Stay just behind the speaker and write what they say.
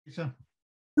Lisa?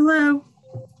 Hello,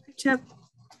 Chip.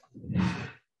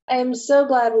 I am so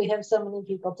glad we have so many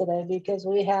people today because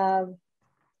we have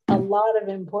a lot of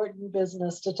important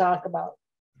business to talk about.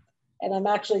 And I'm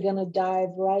actually going to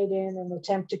dive right in and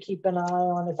attempt to keep an eye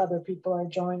on if other people are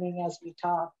joining as we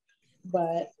talk.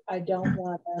 But I don't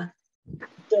want to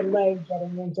delay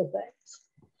getting into things.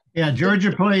 Yeah,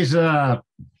 Georgia plays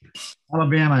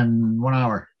Alabama in 1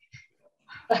 hour.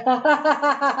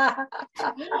 I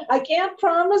can't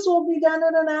promise we'll be done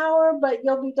in an hour, but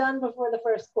you'll be done before the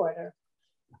first quarter.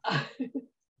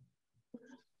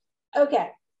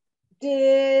 Okay.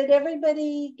 Did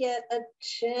everybody get a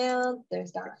chance?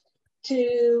 There's Don.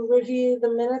 To review the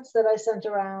minutes that I sent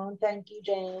around. Thank you,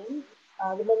 Jane.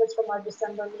 The minutes from our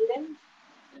December meeting.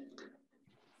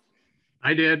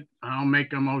 I did. I'll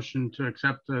make a motion to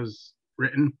accept as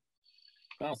written.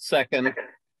 I'll second.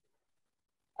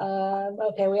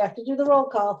 Okay, we have to do the roll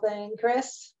call thing.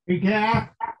 Chris? Hey,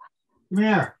 Kat, come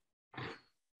here.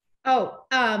 Oh,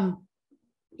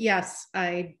 yes,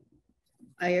 I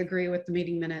agree with the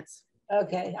meeting minutes.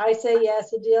 Okay, I say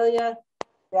yes. Adelia?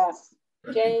 Yes.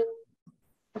 Jane?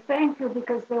 Thank you,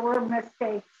 because there were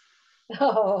mistakes.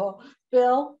 Oh,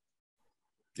 Bill?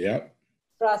 Yep.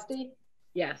 Frosty?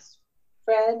 Yes.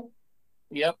 Fred?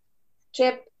 Yep.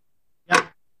 Chip?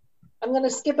 Yep. I'm going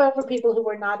to skip over people who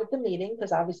were not at the meeting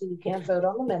because obviously you can't vote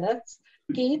on the minutes.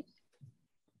 Keith?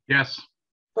 Yes.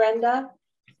 Brenda?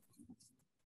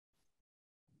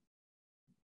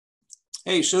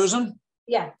 Hey, Susan,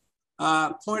 Yeah.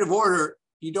 point of order.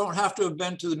 You don't have to have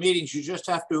been to the meetings. You just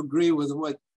have to agree with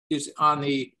what is on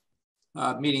the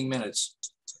meeting minutes.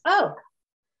 Oh,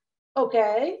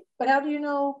 okay. But how do you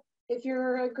know if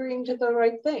you're agreeing to the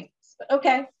right things?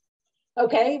 Okay.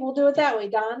 Okay, we'll do it that way.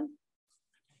 Don?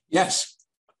 Yes.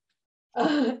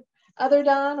 Other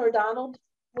Don or Donald?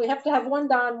 We have to have one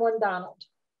Don, one Donald.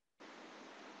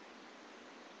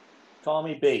 Call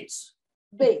me Bates.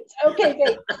 Bates.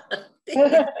 Okay,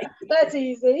 Bates. That's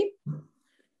easy.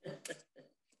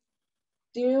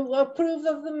 Do you approve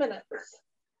of the minutes?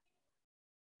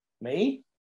 Me?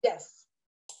 Yes.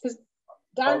 Because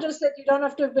Don just said you don't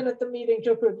have to have been at the meeting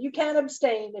to approve. You can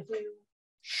abstain if you.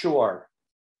 Sure.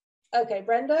 Okay,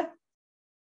 Brenda?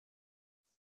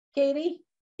 Katie?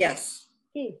 Yes.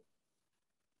 Keith?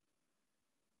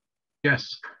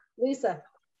 Yes. Lisa?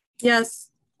 Yes.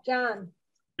 John?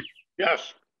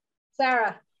 Yes.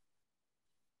 Sarah?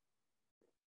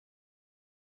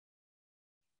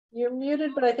 You're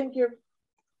muted, but I think you're.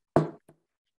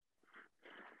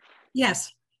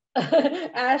 Yes.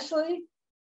 Ashley?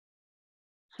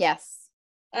 Yes.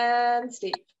 And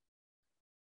Steve.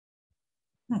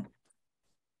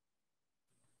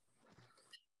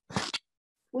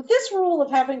 With this rule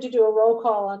of having to do a roll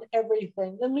call on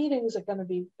everything, the meetings are going to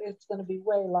be, it's going to be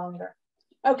way longer.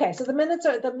 Okay, so the minutes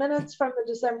from the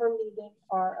December meeting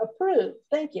are approved.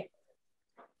 Thank you.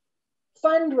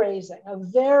 Fundraising, a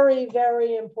very,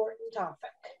 very important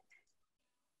topic.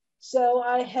 So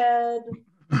I had,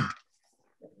 let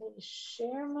me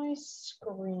share my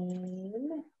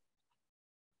screen.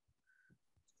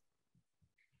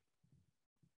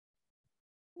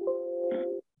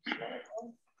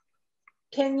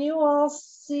 Can you all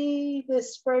see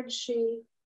this spreadsheet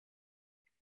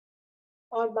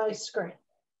on my screen?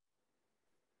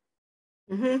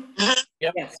 Mm-hmm.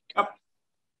 Yep. Yes. Yep.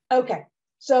 Okay,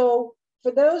 so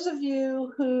for those of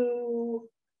you who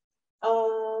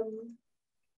are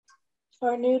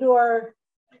new to our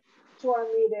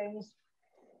meetings,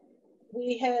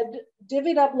 we had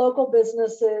divvied up local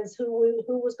businesses who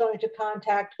was going to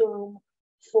contact whom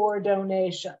for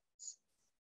donations.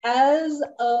 As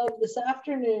of this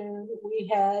afternoon, we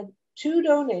had 2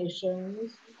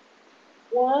 donations,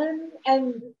 one,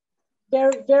 and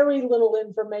very, very little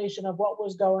information of what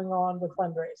was going on with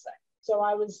fundraising. So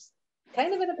I was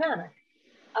kind of in a panic.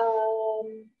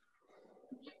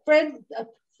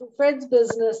 Fred's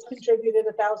business contributed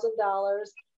 $1,000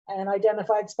 and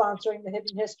identified sponsoring the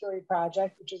Hidden History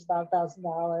Project, which is about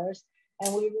 $1,000.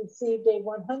 And we received a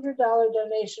 $100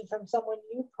 donation from someone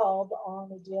you called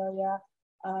on, Adelia,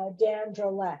 Dan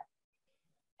Drolette.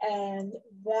 And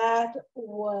that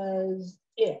was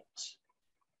it.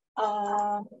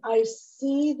 I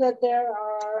see that there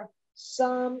are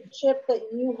some, Chip,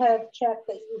 that you have checked,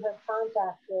 that you have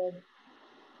contacted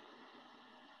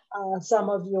some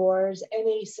of yours.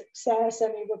 Any success,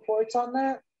 any reports on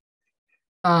that?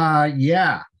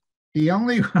 Yeah. The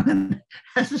only one,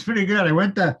 this is pretty good. I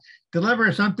went to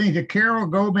deliver something to Carol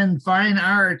Gobin Fine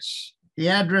Arts, the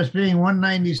address being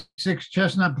 196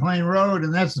 Chestnut Plain Road,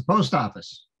 and that's the post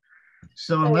office.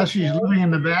 So unless she's living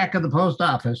in the back of the post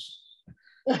office,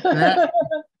 that,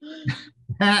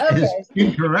 That is Okay.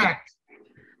 incorrect.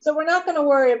 So we're not going to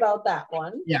worry about that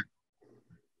one. Yeah.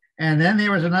 And then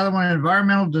there was another one,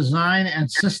 environmental design and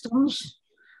systems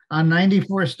on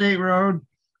 94 State Road.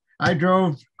 I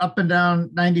drove up and down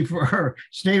 94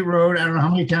 State Road. I don't know how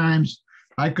many times.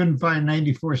 I couldn't find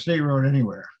 94 State Road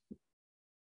anywhere.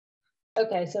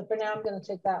 Okay, so for now, I'm going to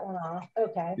take that one off.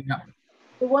 Okay. Yeah.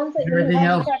 The ones that Everything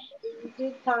else. you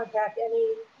did contact,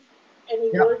 any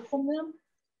Yeah. word from them?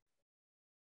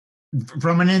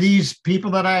 From any of these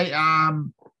people that I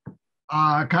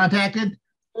contacted?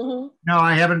 Mm-hmm. No,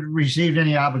 I haven't received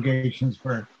any obligations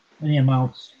for any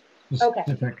amounts Okay.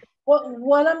 specific.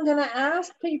 What I'm going to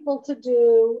ask people to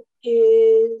do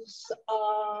is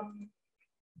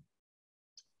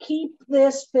keep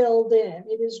this filled in.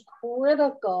 It is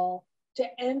critical to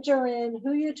enter in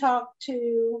who you talk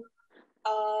to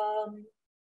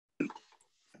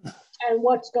and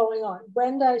what's going on.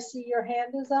 Brenda, I see your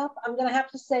hand is up. I'm going to have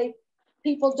to say,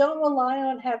 people, don't rely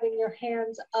on having your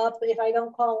hands up. If I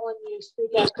don't call on you,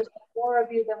 speak up, because more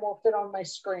of you than will fit on my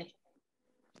screen.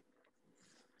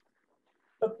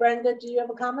 But Brenda, do you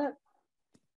have a comment?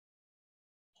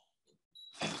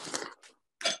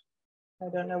 I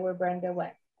don't know where Brenda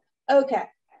went. Okay,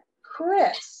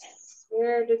 Chris,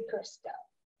 where did Chris go?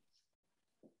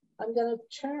 I'm gonna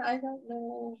turn, I don't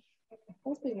know. I'm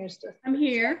hoping you're still. I'm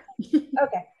here.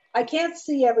 Okay, I can't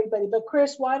see everybody, but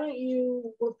Chris, why don't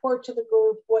you report to the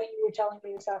group what you were telling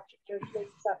me this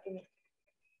afternoon?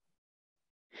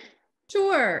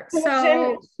 Sure.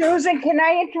 So Susan, can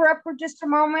I interrupt for just a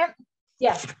moment?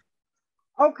 Yes.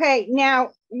 Okay,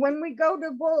 now when we go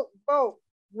to vote,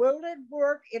 will it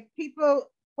work if people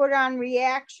put on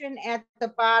reaction at the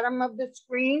bottom of the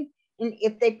screen? And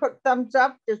if they put thumbs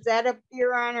up, does that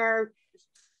appear on our?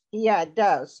 Yeah, it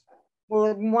does. Will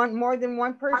it want more than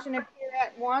one person appear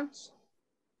at once?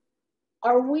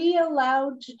 Are we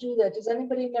allowed to do that? Does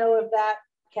anybody know if that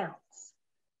counts?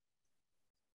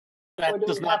 That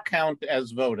does not count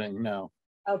as voting, no.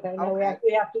 Okay, no, Okay.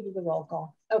 we have to do the roll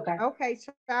call. Okay. Okay,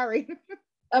 sorry.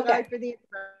 Okay. Sorry for the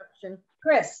interruption.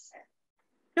 Chris.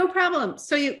 no problem.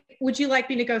 So would you like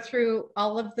me to go through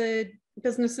all of the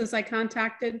businesses I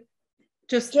contacted?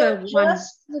 Just the one.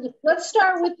 Let's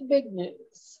start with the big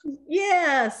news.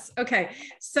 Yes. Okay.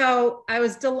 So I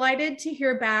was delighted to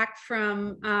hear back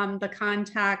from the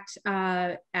contact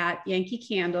at Yankee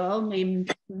Candle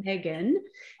named Megan.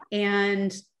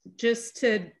 And just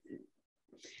to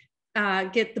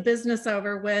get the business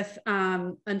over with,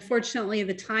 unfortunately,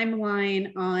 the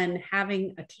timeline on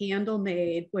having a candle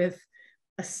made with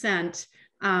a scent,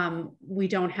 we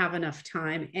don't have enough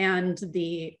time. And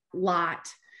the lot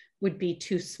would be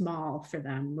too small for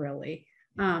them, really.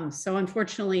 So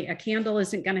unfortunately, a candle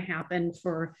isn't going to happen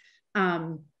for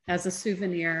as a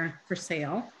souvenir for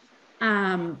sale.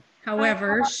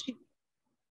 However,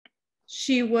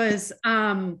 she was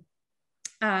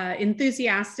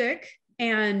enthusiastic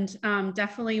and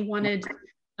definitely wanted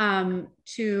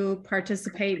to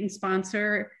participate and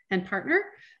sponsor and partner.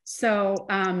 So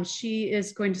she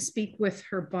is going to speak with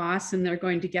her boss, and they're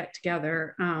going to get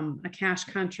together a cash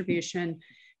contribution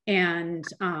and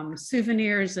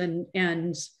souvenirs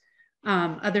and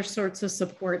other sorts of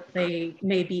support they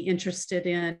may be interested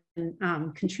in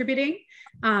contributing.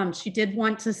 She did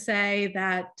want to say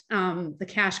that the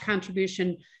cash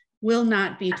contribution will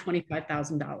not be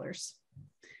 $25,000.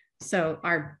 So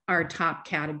our top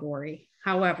category.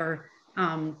 However,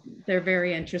 they're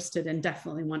very interested and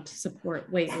definitely want to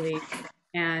support Whately,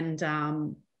 and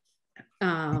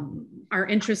are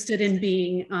interested in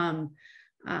being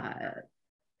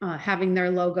having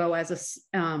their logo as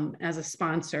a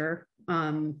sponsor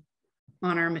on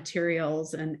our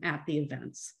materials and at the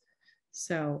events.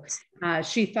 So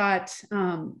she thought,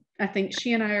 I think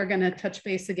she and I are going to touch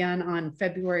base again on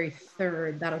February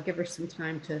 3rd. That'll give her some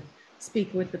time to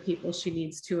speak with the people she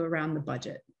needs to around the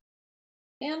budget.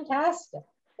 Fantastic.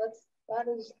 That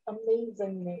is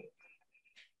amazing news.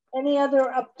 Any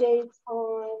other updates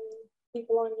on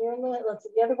people on your list? Let's see,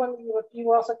 the other one, you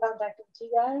were also contacting T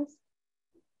guys?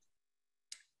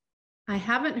 I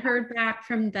haven't heard back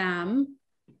from them.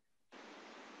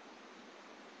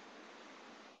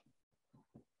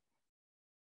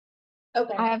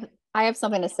 Okay. I have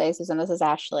something to say, Susan. This is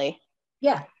Ashley.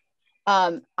 Yeah.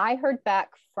 I heard back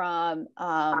from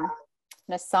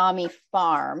Nasami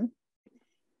Farm,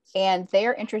 and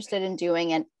they're interested in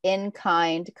doing an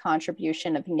in-kind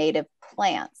contribution of native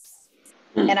plants.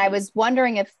 And I was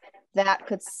wondering if that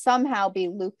could somehow be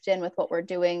looped in with what we're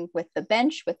doing with the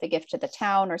bench, with the gift to the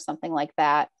town or something like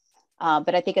that.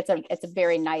 But I think it's a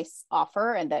very nice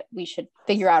offer, and that we should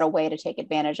figure out a way to take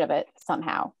advantage of it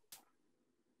somehow.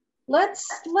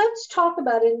 let's talk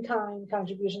about in-kind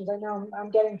contributions. I know I'm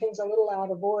getting things a little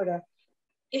out of order.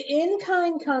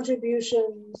 In-kind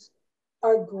contributions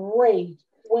are great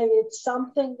when it's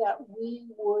something that we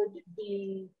would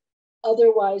be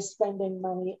otherwise spending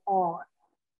money on,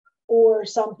 or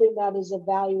something that is of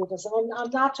value to us. And I'm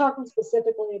not talking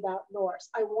specifically about Norse.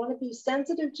 I want to be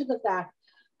sensitive to the fact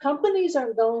companies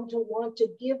are going to want to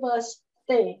give us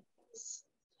things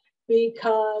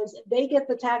because they get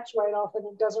the tax write-off and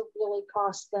it doesn't really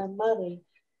cost them money.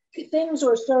 Things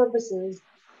or services,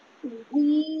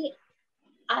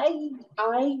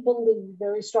 I believe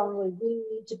very strongly we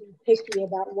need to be picky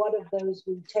about what of those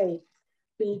we take,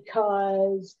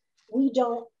 because we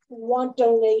don't want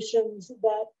donations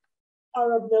that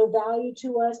are of no value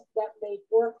to us, that make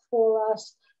work for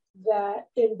us, that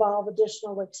involve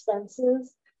additional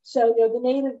expenses. So, the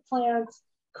native plants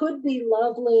could be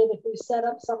lovely, and if we set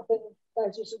up something,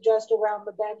 as you suggest, around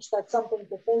the bench, that's something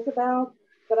to think about.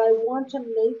 But I want to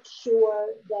make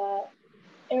sure that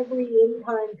every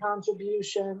in-kind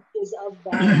contribution is of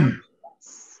value to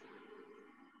us.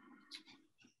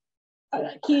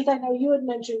 Keith, I know you had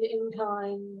mentioned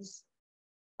in-kinds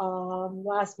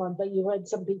last month, but you had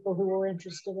some people who were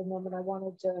interested in them, and I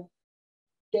wanted to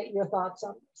get your thoughts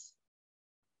on this.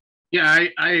 Yeah,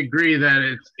 I agree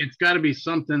that it's got to be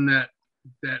something that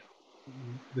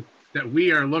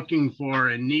we are looking for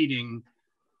and needing.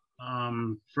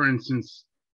 For instance,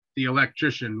 the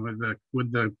electrician with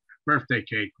the birthday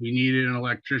cake, we needed an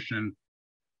electrician.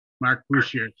 Mark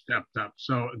Bouchier stepped up.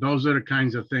 So those are the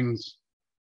kinds of things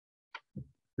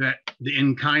that the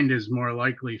in-kind is more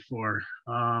likely for.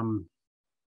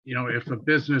 If a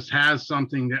business has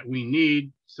something that we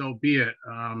need, so be it.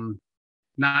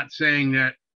 Not saying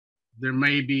that there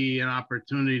may be an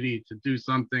opportunity to do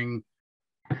something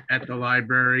at the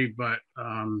library, but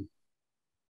I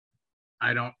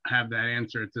don't have that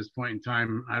answer at this point in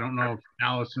time. I don't know if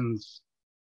Allison's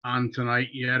on tonight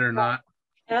yet or not.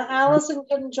 Allison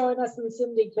couldn't join us and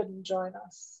Cindy couldn't join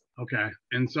us. Okay.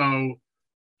 And so,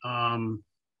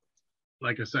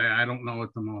 like I say, I don't know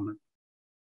at the moment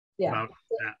about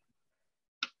that.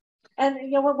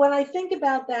 And when I think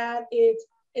about that,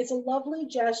 it's a lovely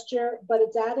gesture, but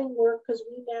it's adding work because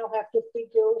we now have to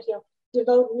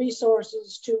devote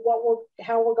resources to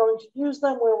how we're going to use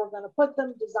them, where we're going to put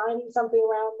them, designing something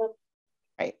around them.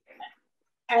 Right.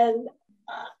 And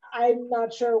I'm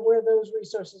not sure where those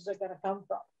resources are going to come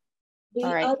from. The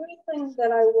other thing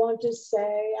that I want to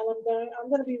say, and I'm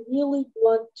going to be really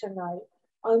blunt tonight,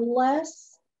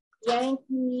 unless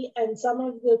Yankee and some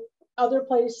of the other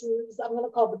places, I'm going to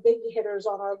call the big hitters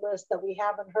on our list that we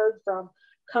haven't heard from,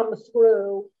 come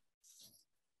through,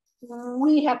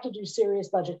 we have to do serious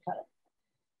budget cutting.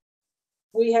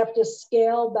 We have to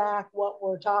scale back what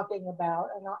we're talking about.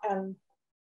 And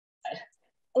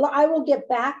I will get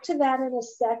back to that in a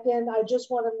second. I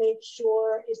just want to make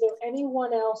sure, is there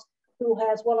anyone else who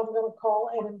has what I'm going to call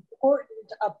an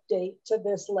important update to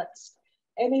this list?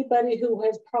 Anybody who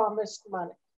has promised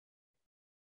money?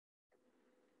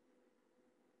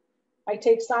 I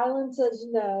take silence as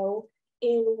no,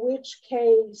 in which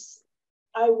case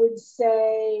I would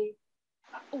say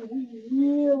we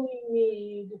really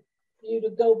need you to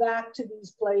go back to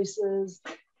these places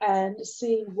and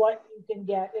see what you can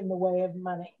get in the way of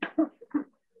money.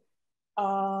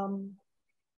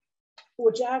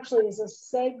 Which actually is a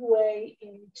segue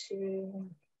into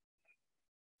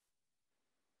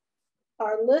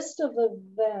our list of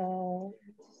events.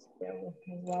 Bear with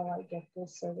me while I get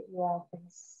this so that you all can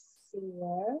see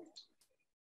it.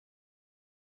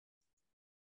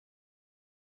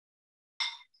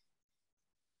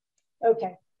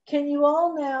 Okay, can you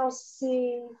all now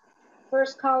see,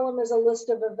 first column is a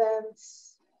list of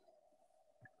events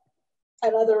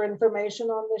and other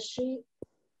information on this sheet?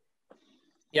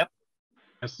 Yep.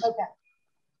 Yes. Okay.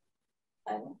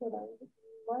 And what I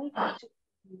would like to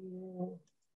do,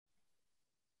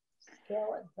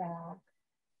 scale it back.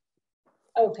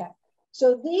 Okay,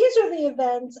 so these are the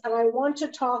events, and I want to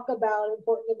talk about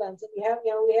important events. And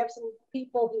we have some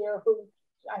people here who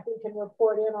I think can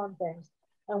report in on things,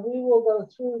 and we will go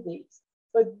through these.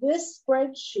 But this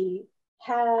spreadsheet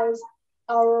has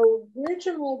our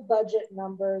original budget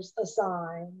numbers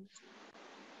assigned,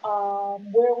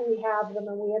 where we have them,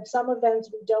 and we have some events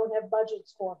we don't have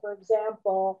budgets for. For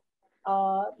example,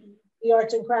 the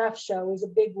Arts and Crafts Show is a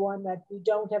big one that we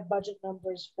don't have budget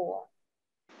numbers for.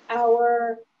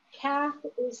 Our cap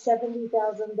is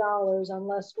 $70,000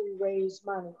 unless we raise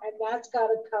money, and that's got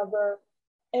to cover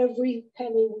every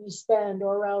penny we spend,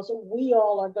 or else we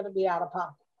all are going to be out of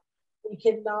pocket. We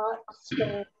cannot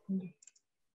spend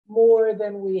more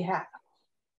than we have.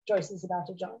 Joyce is about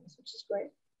to join us, which is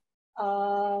great.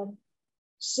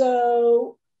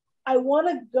 So I want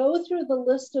to go through the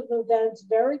list of events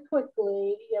very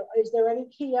quickly. You know, is there any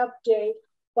key update?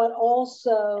 But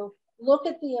also look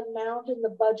at the amount in the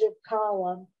budget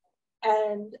column,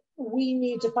 and we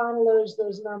need to finalize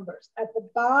those numbers. At the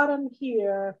bottom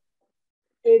here,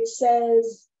 it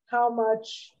says how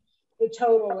much the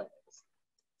total is.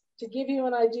 To give you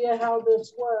an idea how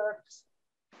this works,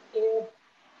 if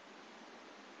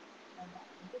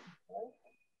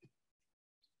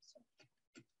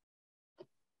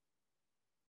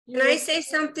can I say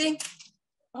something?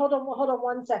 Hold on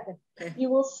 1 second. Okay. You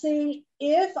will see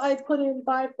if I put in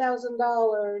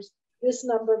 $5,000, this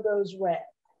number goes red.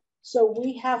 So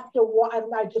we have to watch,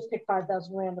 I just picked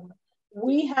 5,000 randomly.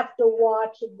 We have to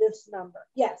watch this number.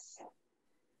 Yes.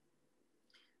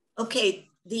 Okay,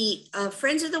 the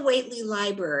Friends of the Whately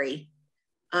Library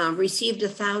received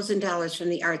 $1,000 from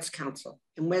the Arts Council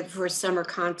and went for a summer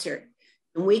concert.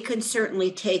 And we could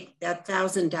certainly take that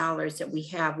 $1,000 that we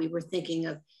have. We were thinking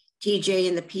of TJ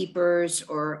and the Peepers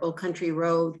or Old Country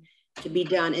Road to be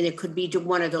done. And it could be to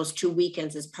one of those 2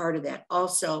 weekends as part of that.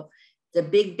 Also, the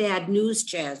Big Bad News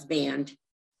Jazz Band.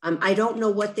 I don't know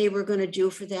what they were going to do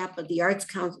for that, but the Arts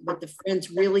Council, but the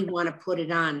Friends really want to put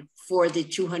it on for the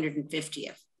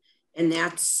 250th. And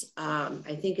that's,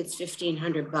 I think it's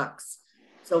 $1,500.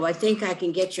 So I think I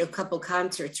can get you a couple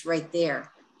concerts right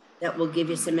there that will give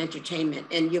you some entertainment,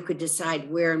 and you could decide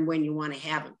where and when you want to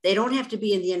have them. They don't have to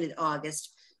be in the end of August.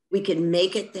 We can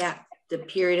make it that the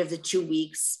period of the 2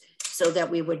 weeks so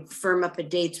that we would firm up a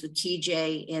dates with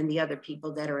TJ and the other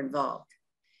people that are involved.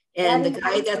 And the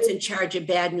guy that's in charge of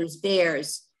Bad News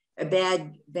Bears, a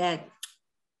badass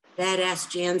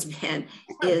jazz band,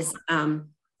 is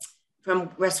from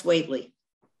West Whately.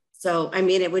 So, I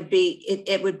mean, it would be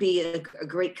a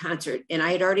great concert. And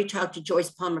I had already talked to Joyce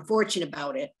Palmer Fortune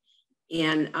about it.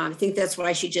 And I think that's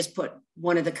why she just put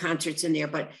one of the concerts in there,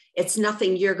 but it's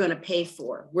nothing you're going to pay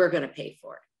for. We're going to pay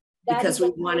for it because we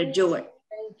want to do it.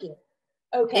 Thank you.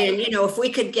 Okay. And, you know, if we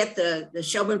could get the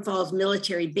Shelburne Falls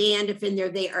Military Band, if in there,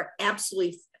 they are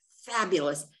absolutely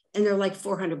fabulous. And they're like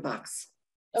 $400. Okay.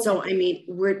 So, I mean,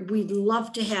 we'd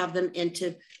love to have them,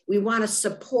 and we want to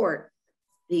support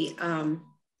the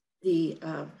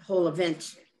whole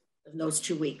event of those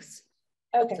 2 weeks.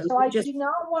 Okay, so I do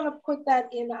not want to put that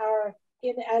in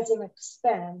as an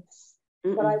expense,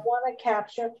 but I want to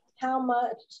capture how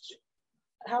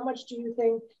much do you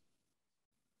think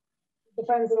the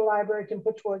Friends of the Library can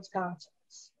put towards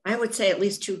concerts? I would say at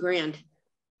least $2,000.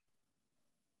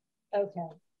 Okay.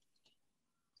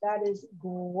 That is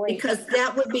great. Because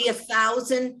that would be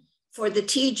 $1,000 for the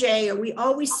TJ, or we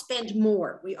always spend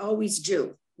more. We always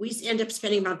do. We end up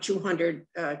spending about $200,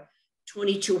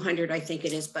 $2,200, I think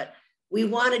it is, but we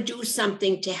want to do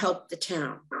something to help the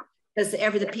town because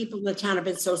the people in the town have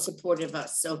been so supportive of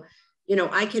us. So, you know,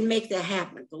 I can make that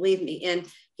happen, believe me. And,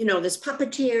 you know, there's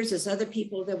puppeteers, there's other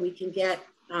people that we can get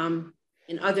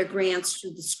in other grants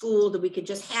through the school that we could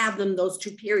just have them those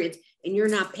 2 periods and you're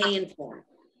not paying for them.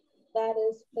 That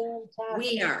is fantastic.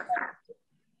 We are.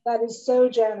 That is so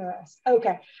generous.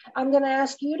 Okay, I'm going to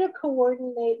ask you to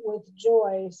coordinate with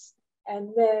Joyce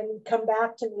and then come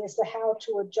back to me as to how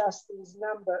to adjust these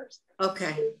numbers.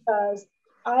 Okay. Because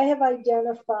I have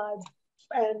identified,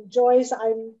 and Joyce,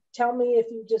 tell me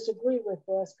if you disagree with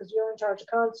this because you're in charge of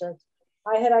concerts.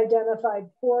 I had identified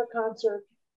 4 concert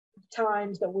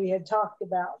times that we had talked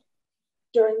about.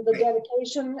 During the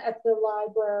dedication at the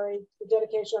library, the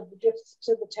dedication of the gifts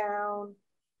to the town.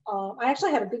 I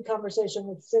actually had a big conversation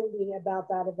with Cindy about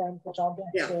that event, which I'll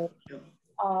get to.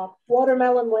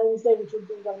 Watermelon Wednesday, which would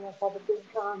be what I'm going to call the big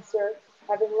concert,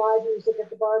 having live music at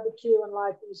the barbecue and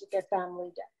live music at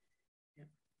Family Day.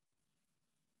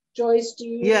 Joyce, do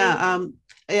you?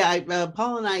 Yeah,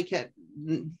 Paul and I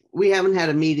we haven't had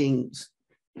a meeting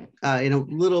in a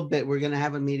little bit. We're going to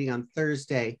have a meeting on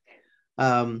Thursday.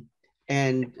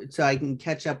 And so I can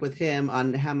catch up with him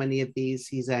on how many of these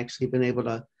he's actually been able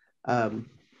to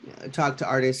talk to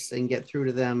artists and get through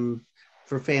to them.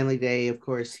 For Family Day, of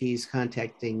course, he's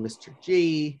contacting Mr.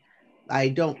 G. I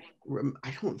don't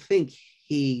think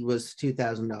he was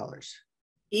 $2,000.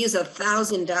 He's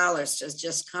 $1,000 to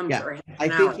just come for him. I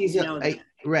think he's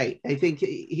right. I think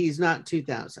he's not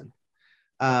 2,000.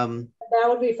 That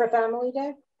would be for Family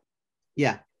Day.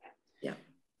 Yeah.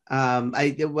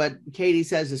 What Katie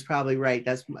says is probably right.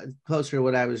 That's closer to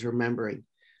what I was remembering.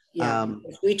 Yeah,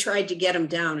 we tried to get him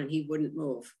down and he wouldn't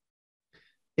move.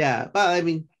 Yeah, well, I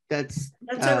mean, that's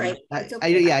all right.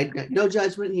 Okay. No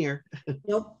judgment here.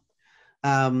 Nope.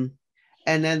 And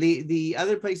then the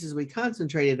other places we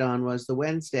concentrated on was the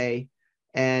Wednesday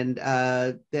And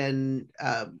then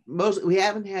we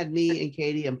haven't had me and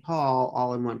Katie and Paul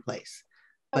all in one place.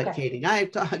 But Okay. Katie and I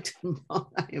have talked,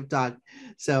 Paul and I have talked.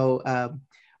 So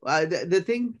the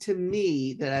thing to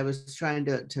me that I was trying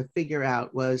to figure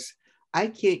out was I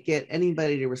can't get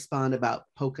anybody to respond about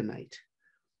Polka Night.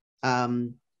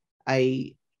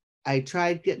 I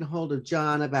tried getting a hold of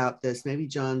John about this. Maybe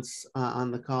John's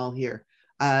on the call here.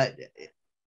 I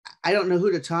don't know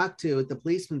who to talk to at the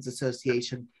Policemen's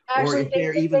Association. Actually, or if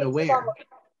they're even aware.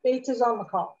 Bates is on the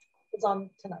call. It's on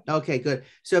tonight. Okay, good.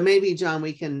 So maybe, John,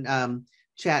 we can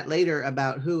chat later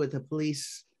about who at the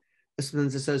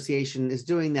Policemen's Association is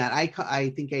doing that. I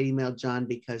think I emailed John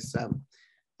because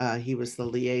he was the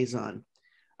liaison.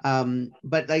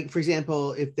 But like, for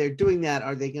example, if they're doing that,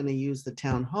 are they going to use the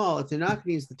town hall? If they're not going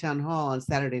to use the town hall on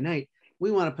Saturday night,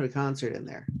 we want to put a concert in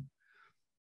there,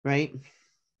 right?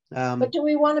 But do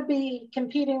we want to be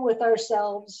competing with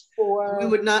ourselves for? We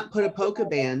would not put a polka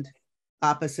band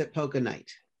opposite Polka Night.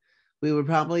 We would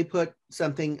probably put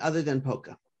something other than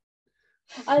polka.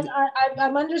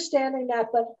 I'm understanding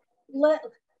that, but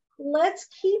let's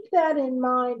keep that in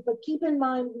mind. But keep in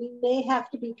mind, we may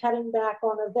have to be cutting back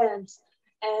on events.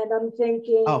 And I'm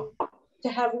thinking to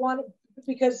have one,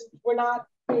 because we're not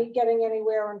getting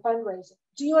anywhere on fundraising.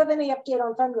 Do you have any update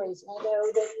on fundraising? I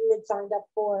know that you had signed up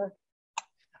for.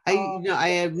 I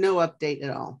have no update at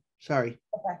all. Sorry.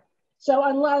 Okay. So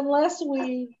unless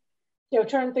we,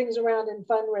 turn things around in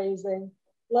fundraising,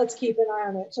 let's keep an eye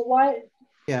on it. So why,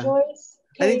 Joyce?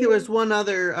 I think there was one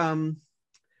other,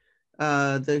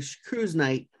 the cruise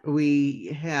night.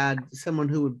 We had someone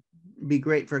who would be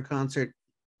great for a concert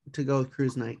to go with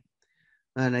cruise night.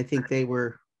 And I think they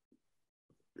were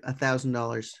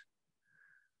 $1,000.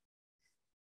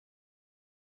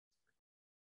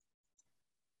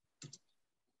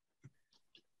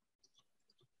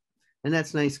 And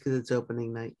that's nice because it's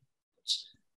opening night.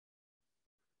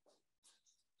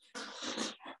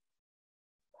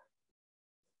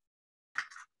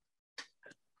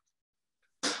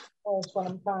 Well, that's what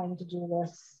I'm trying to do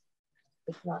this.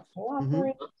 It's not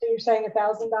cooperating. So you're saying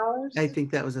 $1,000? I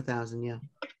think that was 1,000, yeah.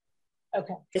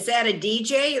 Okay. Is that a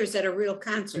DJ or is that a real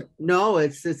concert? No,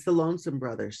 it's the Lonesome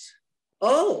Brothers.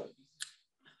 Oh.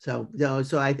 So no,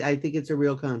 so I think it's a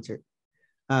real concert.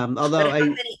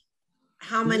 Although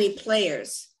how many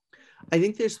players? I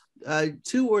think there's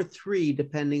 2 or 3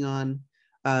 depending on.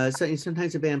 So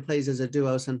sometimes a band plays as a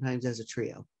duo, sometimes as a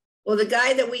trio. Well, the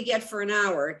guy that we get for an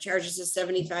hour charges us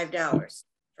 $75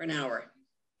 for an hour.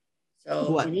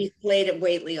 So and he's played at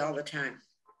Whately all the time.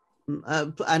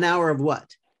 An hour of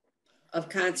what? Of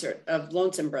concert of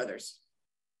Lonesome Brothers.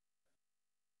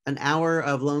 An hour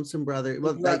of Lonesome Brothers.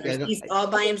 Well, he's all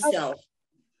by himself.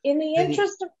 In the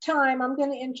interest of time, I'm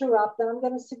going to interrupt and I'm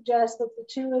going to suggest that the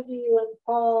two of you and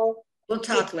Paul. We'll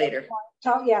talk later.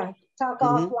 Talk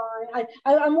offline.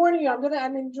 I'm warning you,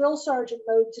 I'm in drill sergeant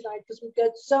mode tonight because we've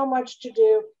got so much to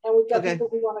do and we've got people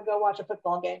who want to go watch a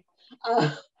football game.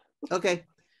 Okay.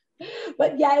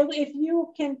 But yeah, if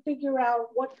you can figure out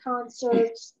what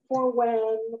concerts for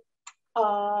when,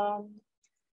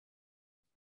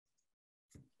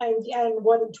 and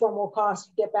what each one will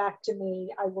cost, get back to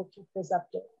me. I will keep this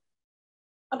updated.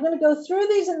 I'm going to go through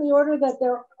these in the order that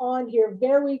they're on here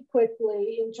very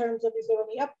quickly in terms of is there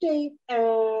any update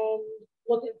and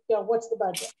look at what's the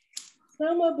budget.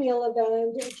 Snowmobile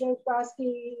event, Joe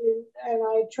Frosky and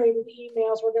I traded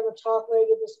emails. We're going to talk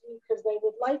later this week because they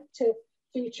would like to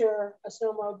feature a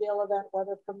snowmobile event,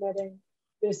 weather permitting,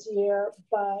 this year,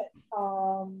 but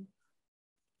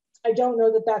I don't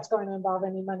know that that's going to involve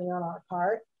any money on our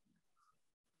part.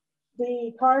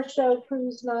 The car show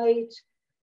cruise night,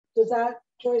 does that,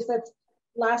 Joyce, that's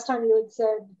last time you had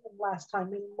said,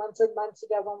 meaning months and months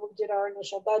ago when we did our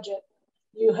initial budget,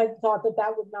 you had thought that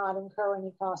that would not incur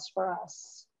any costs for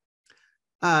us.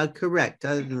 Correct,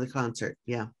 other than the concert,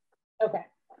 yeah. Okay,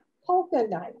 polka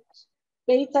night.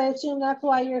 Bates, I assume that's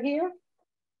why you're here?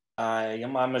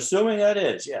 I'm assuming that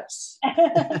is, yes.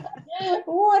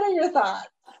 What are your thoughts?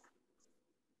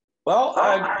 Well,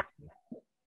 I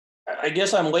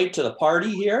guess I'm late to the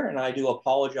party here, and I do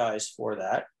apologize for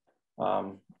that.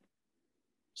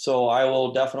 So I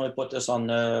will definitely put this on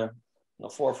the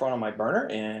forefront of my burner,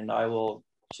 and I will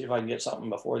see if I can get something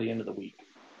before the end of the week.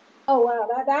 Oh, wow,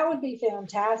 that would be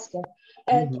fantastic.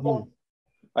 And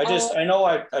I know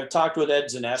I've talked with Ed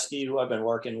Zaneski, who I've been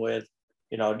working with.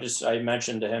 I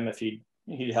mentioned to him if he'd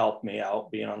help me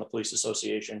out being on the police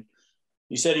association.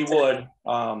 He said he would.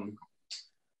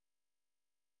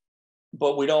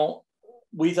 But we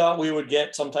thought we would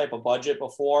get some type of budget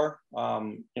before,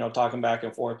 talking back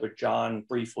and forth with John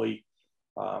briefly.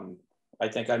 I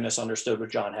think I misunderstood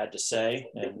what John had to say.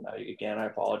 And again, I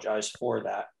apologize for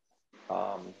that.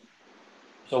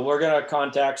 So we're going to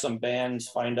contact some bands,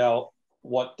 find out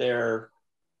what their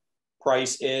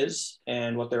price is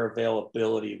and what their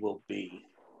availability will be.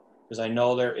 Because I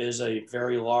know there is a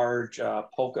very large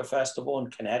polka festival in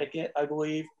Connecticut, I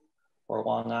believe, or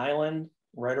Long Island,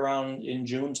 right around in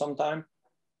June sometime.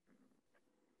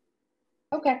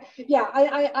 Okay, yeah,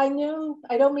 I knew,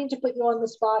 I don't mean to put you on the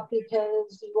spot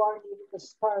because you are new to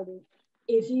this party.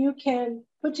 If you can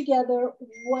put together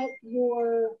what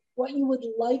you would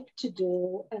like to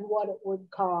do and what it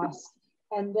would cost,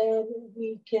 and then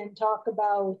we can talk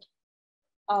about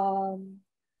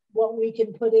what we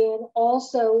can put in.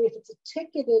 Also, if it's a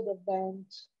ticketed event,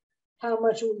 how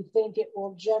much we think it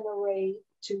will generate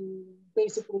to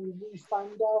basically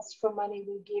refund us for money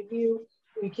we give you.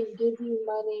 We can give you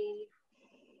money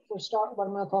for what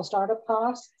I'm going to call startup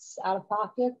costs, out of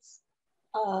pockets,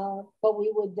 but we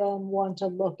would then want to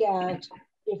look at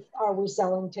are we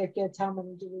selling tickets, how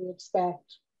many do we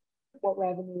expect, what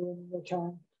revenue in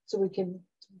return, so we can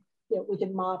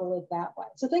model it that way.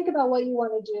 So think about what you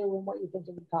want to do and what you think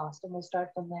it would cost, and we'll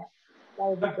start from there. That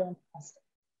would be fantastic.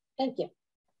 Thank you.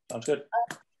 Sounds good.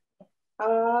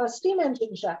 Steam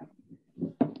engine shop.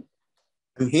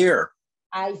 I'm here.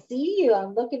 I see you.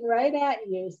 I'm looking right at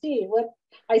you. See when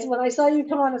I saw you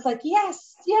come on, it's like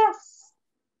yes, yes.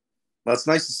 Well, it's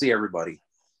nice to see everybody.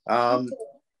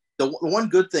 The one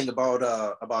good thing about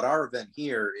our event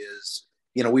here is,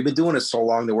 we've been doing it so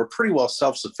long that we're pretty well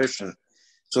self-sufficient.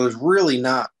 So there's really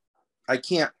not. I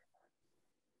can't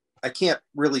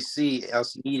really see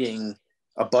us needing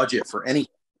a budget for anything.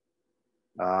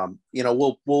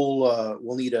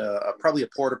 We'll need probably a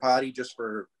porta potty just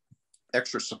for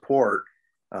extra support.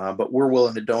 But we're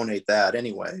willing to donate that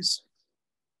anyways.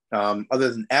 Other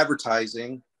than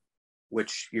advertising,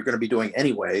 which you're going to be doing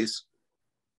anyways,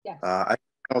 yes. I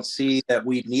don't see that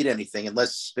we need anything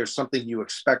unless there's something you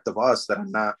expect of us that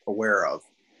I'm not aware of.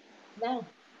 No,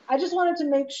 I just wanted to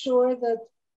make sure that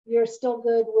you're still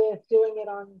good with doing it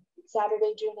on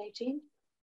Saturday, June 18th.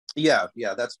 Yeah,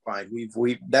 that's fine.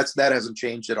 That hasn't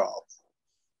changed at all.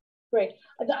 Great.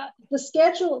 The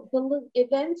schedule, the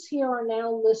events here are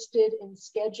now listed in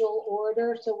schedule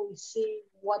order, so we see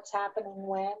what's happening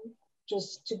when,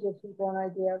 just to give people an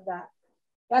idea of that.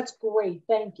 That's great.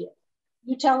 Thank you.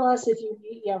 You tell us if you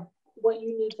need, what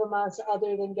you need from us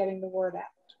other than getting the word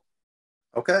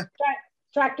out. Okay.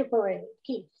 Tractor parade,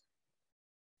 Keith.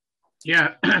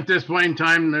 Yeah, at this point in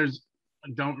time, I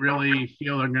don't really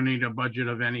feel they're going to need a budget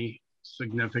of any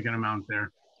significant amount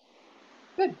there.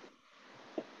 Good.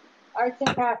 Arts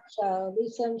and crafts,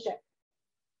 Lisa and Chip.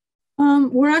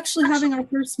 We're actually having our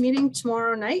first meeting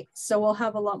tomorrow night, so we'll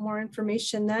have a lot more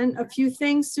information then. A few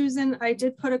things, Susan, I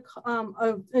did put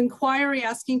a inquiry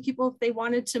asking people if they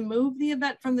wanted to move the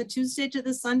event from the Tuesday to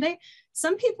the Sunday.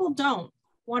 Some people don't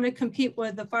want to compete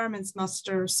with the fireman's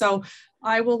muster, so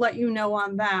I will let you know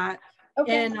on that.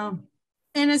 Okay.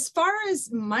 And as far as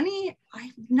money,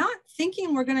 I'm not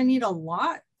thinking we're going to need a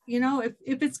lot.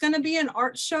 If it's going to be an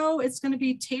art show, it's going to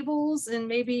be tables and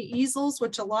maybe easels,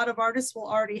 which a lot of artists will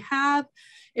already have.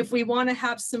 If we want to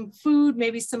have some food,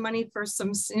 maybe some money for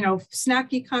some,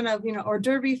 snacky kind of, hors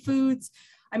d'oeuvre foods.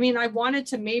 I mean, I wanted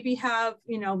to maybe have,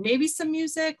 maybe some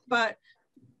music, but,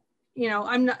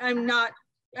 I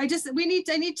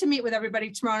need to meet with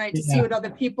everybody tomorrow night to see what other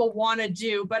people want to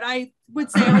do. But I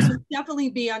would say ours would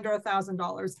definitely be under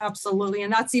 $1,000. Absolutely.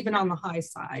 And that's even on the high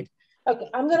side. Okay,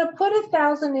 I'm going to put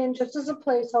 1,000 in just as a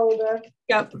placeholder.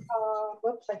 Yep.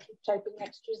 Whoops, I keep typing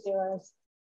extra zeros.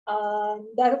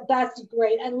 That's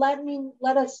great, and let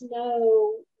us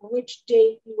know which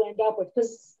date you end up with,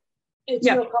 because it's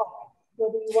your call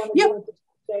whether you want to do it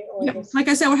today or this. Like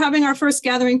I said, we're having our first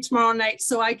gathering tomorrow night,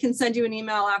 so I can send you an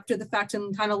email after the fact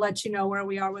and kind of let you know where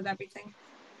we are with everything.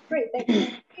 Great, thank you.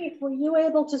 Keith, were you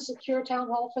able to secure town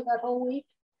hall for that whole week?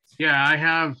 Yeah, I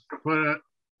have put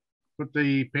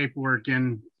the paperwork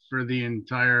in for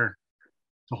to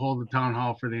hold the town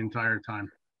hall for the entire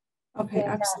time. Okay,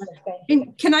 excellent.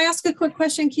 And can I ask a quick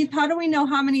question, Keith? How do we know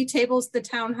how many tables the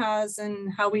town has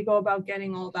and how we go about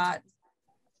getting all that?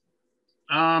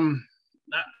 I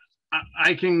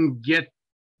can get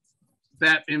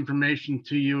that information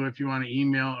to you if you want to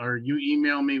email, or you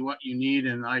email me what you need,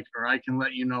 and I can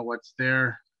let you know what's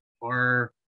there.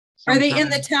 Or are they in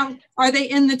the town? Are they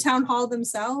in the town hall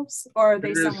themselves, or are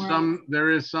they somewhere else? There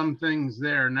is some things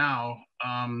there now.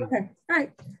 Okay. All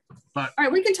right. But all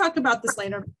right, we can talk about this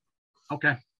later.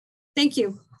 Okay. Thank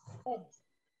you. Thanks.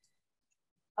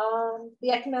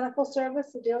 The ecumenical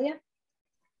service, Adelia?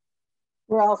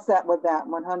 We're all set with that.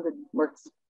 100 works.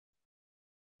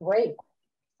 Great.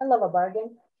 I love a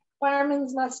bargain.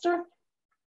 Fireman's muster.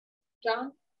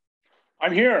 John?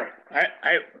 I'm here.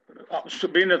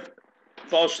 Sabina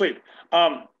fall asleep.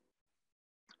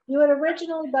 You had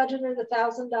originally budgeted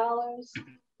 $1,000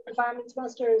 for fireman's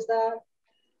muster. Is that?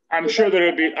 I'm sure that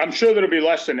it'll be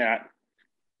less than that,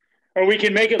 or we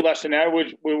can make it less than that.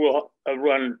 Which we will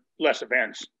run less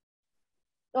events.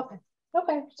 Okay.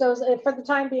 Okay. So for the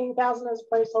time being, 1,000 as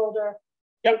a placeholder.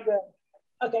 Yep. Good.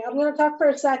 Okay. I'm going to talk for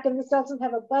a second. This doesn't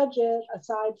have a budget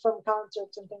aside from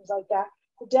concerts and things like that.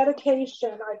 The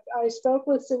dedication. I spoke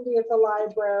with Cindy at the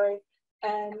library,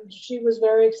 and she was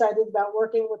very excited about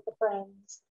working with the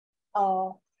Friends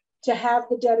to have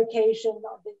the dedication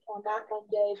on that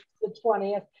Monday, the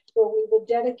 20th, where we would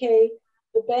dedicate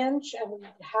the bench, and we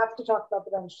have to talk about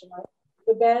the bench tonight.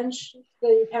 The bench,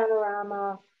 the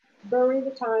panorama, bury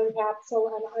the time capsule,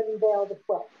 and unveil the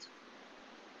quilt.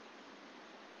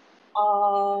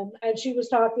 And she was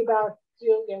talking about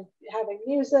having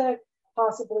music,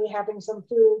 possibly having some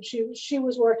food. She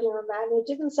was working on that, and it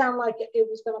didn't sound like it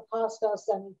was going to cost us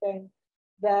anything.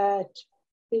 That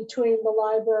between the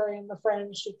library and the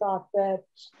Friends, she thought that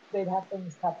they'd have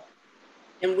things covered.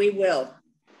 And we will.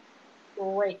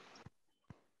 Great.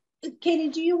 Katie,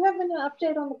 do you have an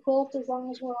update on the quilt as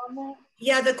long as we're on that?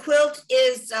 Yeah, the quilt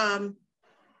is,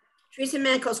 Teresa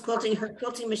Manco's quilting, her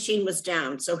quilting machine was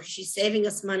down, so she's saving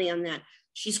us money on that.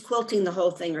 She's quilting the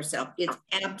whole thing herself. It's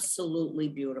absolutely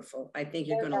beautiful. I think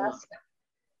you're going to love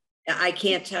it. I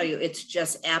can't tell you, it's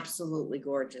just absolutely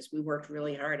gorgeous. We worked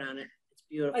really hard on it. It's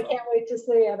beautiful. I can't wait to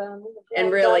see it.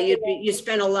 And really, you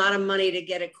spend a lot of money to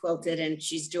get it quilted, and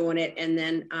she's doing it. And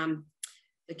then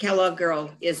the Kellogg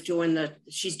girl is doing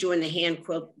she's doing the hand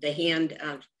quilt, the hand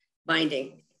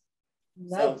binding.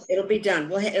 Nice. So it'll be done.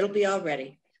 Well, it'll be all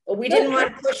ready. But we didn't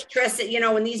want to push stress it,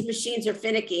 when these machines are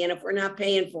finicky, and if we're not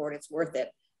paying for it, it's worth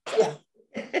it. Yeah.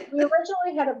 We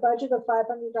originally had a budget of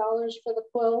 $500 for the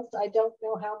quilt. I don't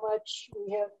know how much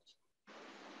we have.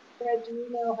 Fred, do you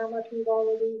know how much we've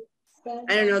already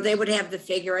spent? I don't know. They would have the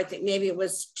figure. I think maybe it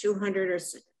was 200 or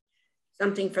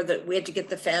something we had to get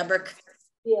the fabric.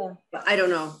 Yeah. But I don't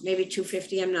know. Maybe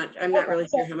 250. I'm not really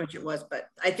sure how much it was, but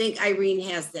I think Irene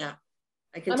has that.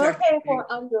 I'm okay if we're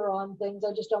under on things.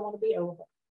 I just don't want to be over.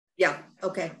 Yeah.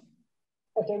 Okay.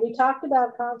 Okay. We talked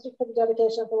about concert for the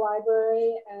dedication of the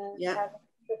library and having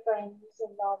the Friends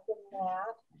involved in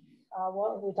that.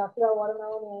 We talked about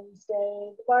Watermelon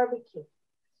Wednesday, the barbecue.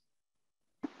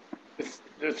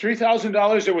 The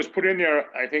 $3,000 that was put in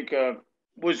there, I think,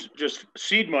 was just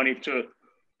seed money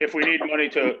if we need money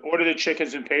to order the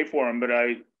chickens and pay for them. But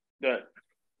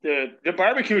the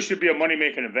barbecue should be a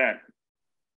money-making event.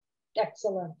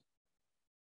 Excellent.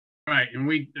 Right, and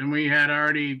we had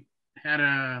already had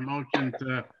a motion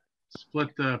to split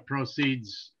the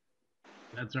proceeds.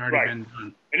 That's already been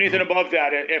done. Anything above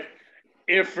that,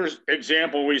 if for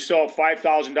example we sell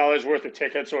 $5,000 worth of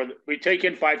tickets, or we take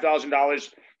in $5,000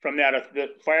 from that,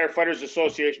 the Firefighters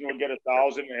Association would get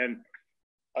 $1,000, and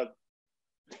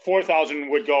 4,000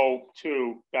 would go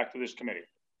back to this committee.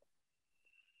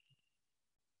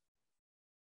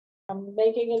 I'm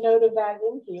making a note of that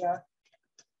in here.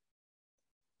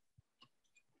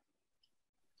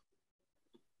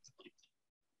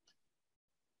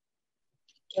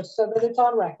 Just so that it's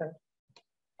on record.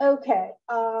 Okay,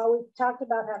 we talked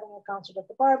about having a concert at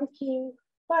the barbecue,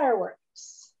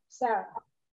 fireworks. Sarah.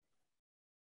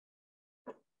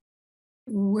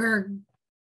 We're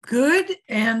good,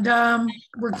 and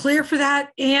we're clear for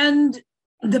that. And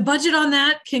the budget on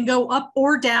that can go up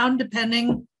or down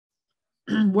depending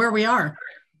where we are.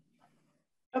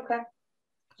 Okay.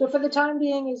 So for the time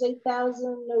being, is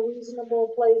 8,000 a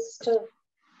reasonable place to?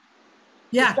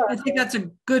 Yeah, I think that's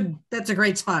a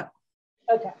great spot.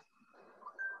 Okay.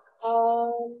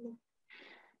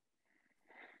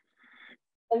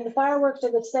 And the fireworks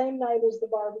are the same night as the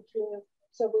barbecue,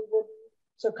 so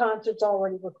concerts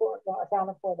already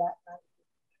accounted for that night.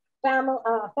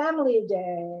 Family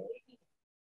Day.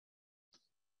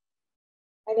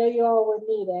 I know you all were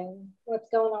meeting. What's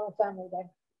going on with Family Day?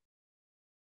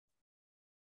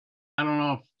 I don't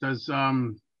know if there's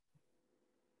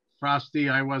Frosty,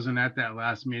 I wasn't at that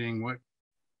last meeting. What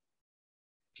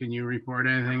can you report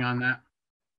anything on that?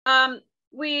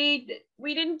 We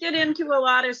didn't get into a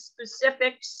lot of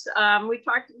specifics. We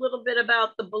talked a little bit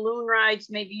about the balloon rides.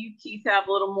 Maybe you, Keith, have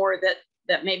a little more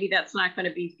that maybe that's not going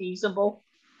to be feasible.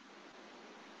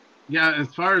 Yeah,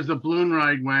 as far as the balloon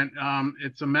ride went,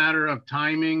 it's a matter of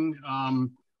timing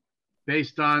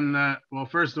based on well,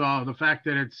 first of all, the fact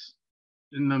that it's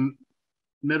in the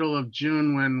middle of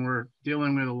June when we're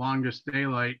dealing with the longest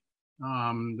daylight.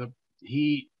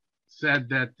 He said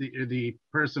that the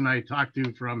person I talked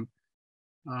to from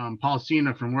Paul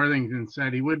Cena from Worthington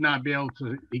said he would not be able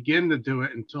to begin to do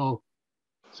it until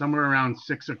somewhere around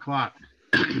 6 o'clock.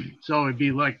 So it'd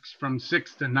be like from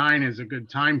 6 to 9 is a good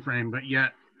time frame, but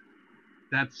yet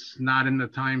that's not in the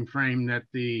time frame that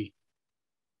the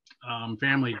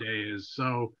family day is.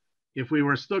 So if we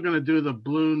were still going to do the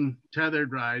balloon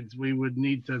tethered rides, we would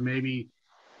need to maybe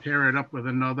pair it up with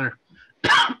another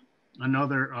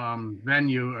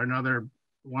venue or another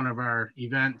one of our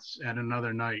events at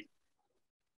another night.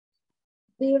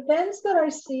 The events that I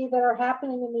see that are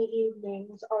happening in the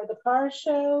evenings are the car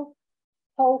show,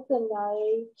 Polka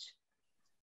night,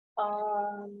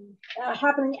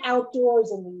 happening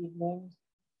outdoors in the evenings,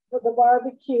 with the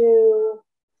barbecue.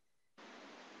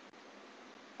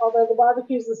 Although the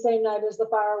barbecue is the same night as the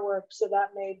fireworks, so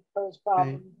that may pose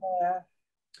problems there.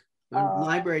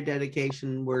 Library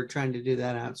dedication, we're trying to do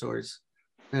that outdoors.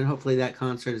 And hopefully that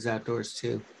concert is outdoors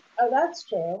too. Oh, that's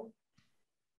true.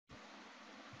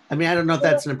 I mean, I don't know if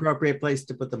that's an appropriate place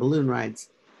to put the balloon rides,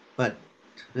 but.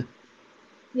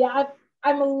 Yeah,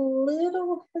 I'm a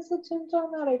little hesitant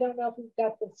on that. I don't know if we've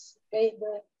got the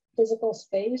physical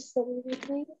space that we would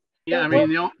need. Yeah, I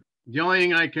mean, the only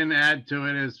thing I can add to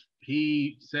it is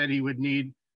he said he would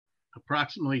need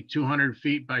approximately 200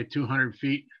 feet by 200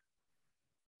 feet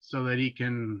so that he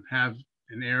can have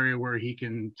an area where he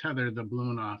can tether the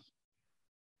balloon off.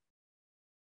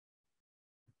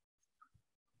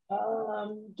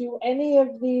 Do any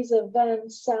of these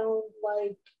events sound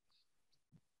like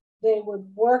they would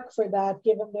work for that,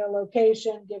 given their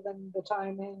location, given the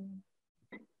timing?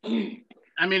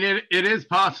 I mean, it is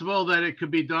possible that it could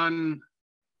be done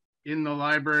in the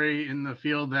library, in the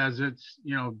field, as it's,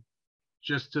 you know,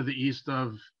 just to the east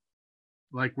of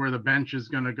like where the bench is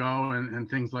going to go and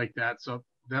things like that. So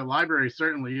the library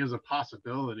certainly is a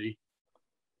possibility.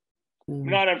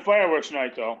 Not on fireworks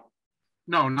night, though.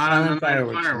 No, not on the night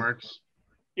of fireworks.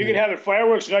 You could have a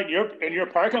fireworks night in your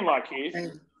parking lot, Keith.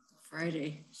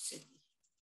 Friday.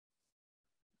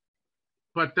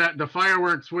 But that the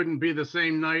fireworks wouldn't be the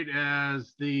same night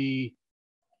as the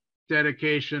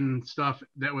dedication stuff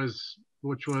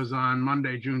which was on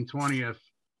Monday, June 20th.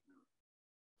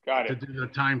 Got it. To do the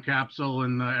time capsule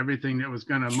and everything that was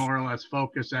going to more or less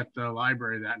focus at the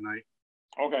library that night.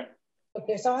 Okay.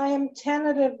 Okay, so I am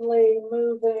tentatively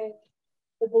moving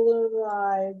the balloon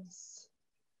rides.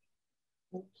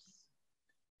 Oops.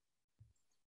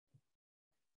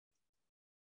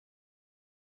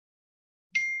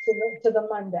 To the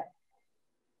Monday.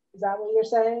 Is that what you're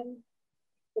saying?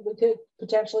 That we could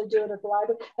potentially do it at the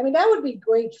library? I mean, that would be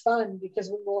great fun because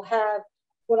we will have,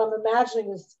 what I'm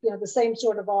imagining is, you know, the same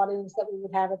sort of audience that we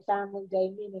would have at Family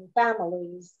Day, meaning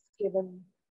families, given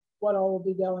what all will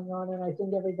be going on. And I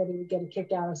think everybody would get a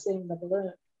kick out of seeing the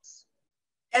balloons.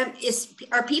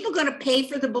 Are people going to pay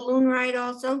for the balloon ride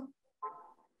also?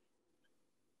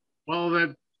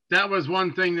 Well, that was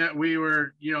one thing that we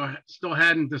were, you know, still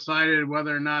hadn't decided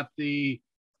whether or not the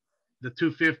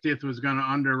 250th was going to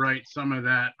underwrite some of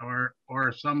that,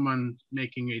 or someone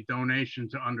making a donation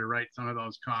to underwrite some of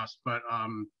those costs. But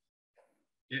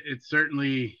it's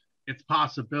certainly, it's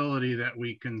possibility that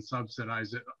we can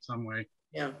subsidize it some way.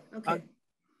 Yeah. Okay.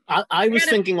 I was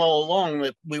thinking all along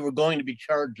that we were going to be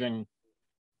charging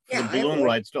the balloon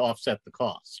rides to offset the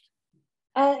cost.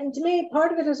 And to me,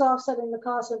 part of it is offsetting the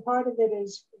cost, and part of it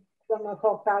is what I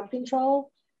call crowd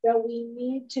control, that we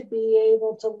need to be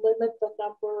able to limit the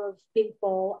number of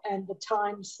people and the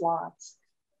time slots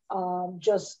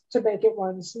just to make it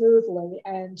run smoothly,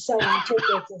 and selling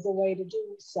tickets is a way to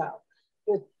do so.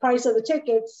 The price of the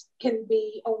tickets can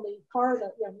be only part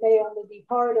of, may only be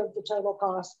part of the total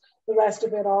cost, the rest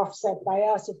of it offset by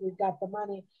us if we've got the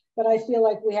money. But I feel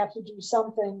like we have to do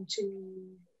something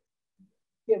to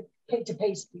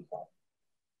pace people.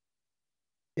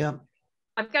 Yeah.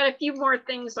 I've got a few more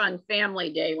things on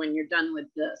Family Day when you're done with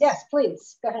this. Yes,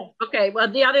 please, go ahead. Okay, well,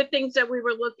 the other things that we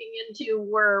were looking into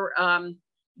were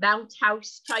bounce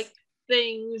house type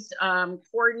things,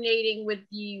 coordinating with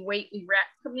the Whately Rec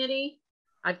Committee.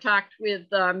 I've talked with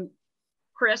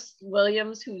Chris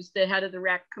Williams, who's the head of the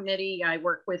Rec Committee. I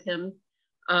work with him.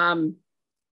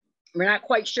 We're not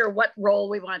quite sure what role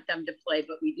we want them to play,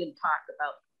 but we did talk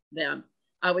about them.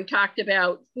 We talked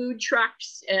about food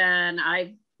trucks, and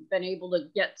I've been able to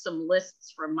get some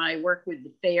lists from my work with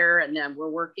the fair, and then we're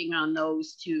working on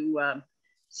those to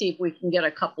see if we can get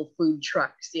a couple food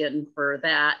trucks in for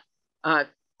that.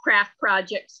 Craft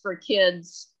projects for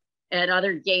kids and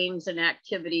other games and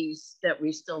activities that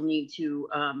we still need to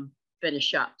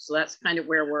finish up. So that's kind of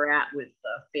where we're at with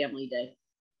Family Day.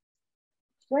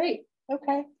 Great,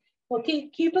 okay. Well,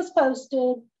 keep us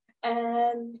posted,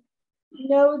 and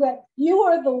know that you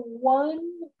are the one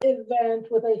event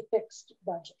with a fixed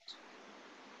budget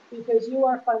because you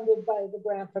are funded by the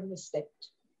grant from the state.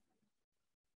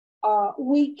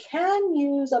 We can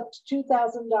use up to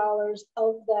 $2,000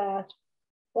 of that.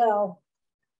 Well,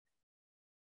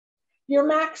 your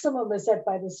maximum is set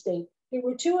by the state. There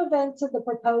were two events in the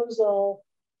proposal.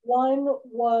 One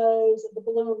was the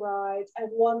balloon rides and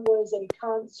one was a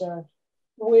concert,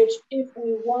 which if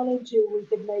we wanted to, we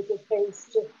could make a case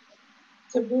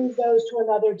to move those to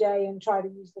another day and try to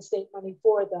use the state money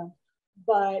for them.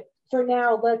 But for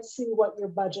now, let's see what your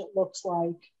budget looks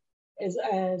like.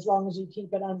 As long as you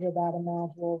keep it under that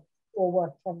amount, we'll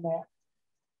work from there.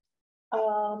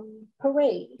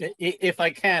 Parade. If I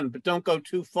can, but don't go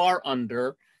too far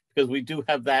under, because we do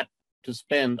have that to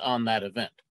spend on that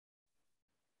event.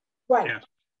 Right. Yeah.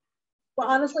 Well,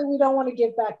 honestly, we don't want to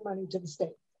give back money to the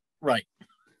state. Right.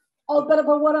 Oh, but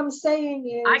what I'm saying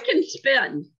is, I can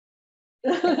spend.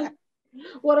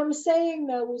 What I'm saying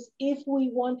though is, if we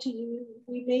want to use,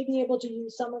 we may be able to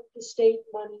use some of the state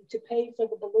money to pay for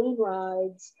the balloon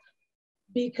rides,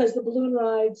 because the balloon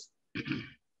rides,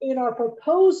 in our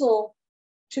proposal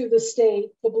to the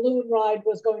state, the balloon ride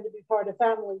was going to be part of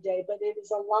Family Day, but it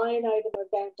is a line item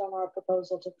event on our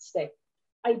proposal to the state.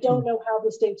 I don't know how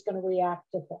the state's going to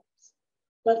react to things,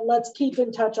 but let's keep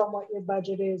in touch on what your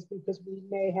budget is, because we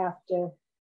may have to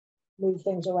move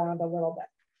things around a little bit.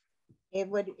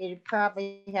 It'd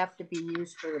probably have to be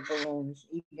used for the balloons,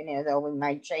 even though we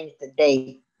might change the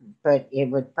date, but it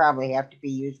would probably have to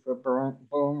be used for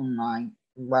balloon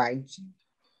rides.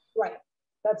 Right,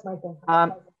 that's my thing.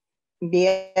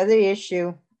 The other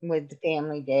issue with the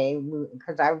Family Day,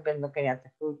 because I've been looking at the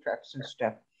food trucks and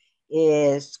stuff,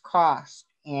 is cost.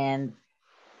 And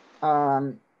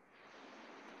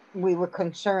we were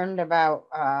concerned about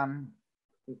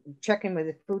checking with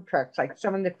the food trucks. Like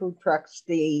some of the food trucks,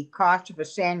 the cost of a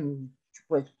sandwich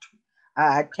was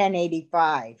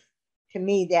 $10.85. To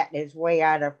me, that is way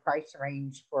out of price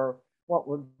range for what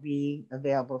would be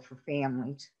available for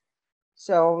families.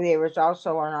 So there was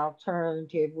also an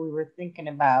alternative we were thinking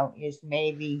about, is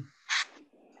maybe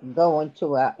going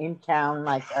to in town,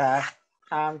 like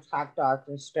Tom's Hot Dogs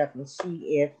and stuff, and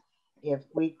see if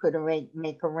we could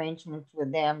make arrangements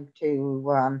with them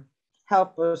to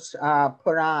help us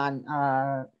put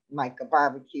on like a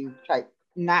barbecue type,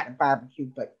 not a barbecue,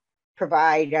 but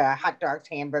provide hot dogs,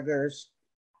 hamburgers,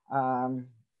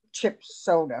 chips,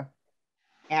 soda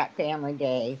at Family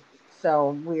Day.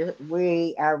 So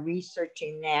we are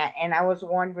researching that. And I was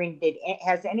wondering,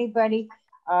 has anybody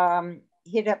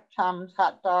hit up Tom's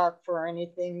Hot Dog for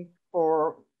anything?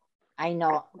 For, I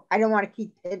know I don't want to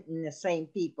keep hitting the same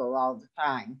people all the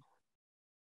time.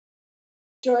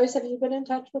 Joyce, have you been in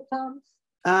touch with Tom's?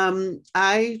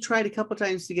 I tried a couple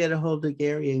times to get a hold of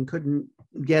Gary and couldn't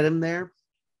get him there.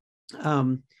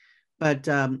 But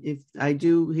if I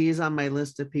do, he is on my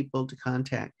list of people to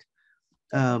contact.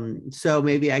 So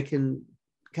maybe I can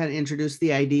kind of introduce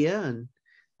the idea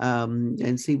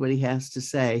and see what he has to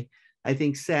say. I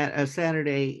think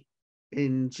Saturday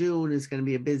in June is going to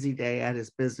be a busy day at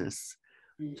his business.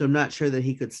 So I'm not sure that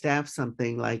he could staff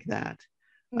something like that.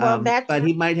 Well, but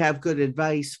he might have good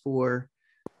advice for,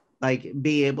 like,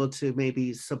 be able to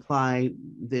maybe supply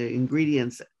the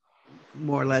ingredients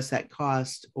more or less at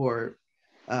cost, or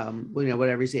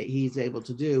whatever he's able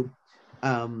to do,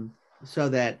 so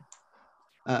that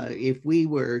if we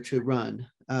were to run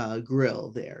a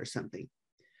grill there or something.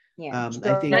 Yeah.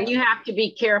 I think then you have to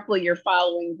be careful you're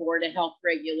following Board of Health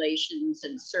regulations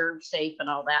and serve safe and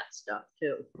all that stuff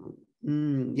too.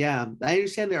 Yeah, I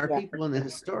understand there are people in the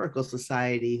Historical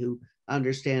Society who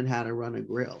understand how to run a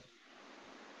grill.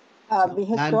 The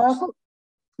historical,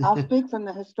 I'll speak from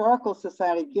the Historical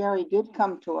Society. Gary did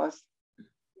come to us.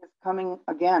 He's coming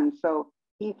again. So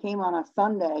he came on a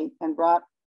Sunday and brought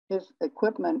his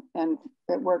equipment, and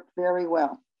it worked very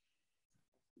well.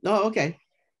 Oh, okay.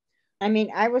 I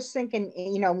mean, I was thinking,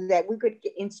 that we could,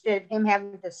 instead of him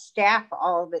having to staff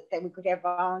all of it, that we could have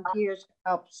volunteers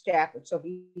help staff it, so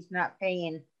he's not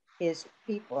paying his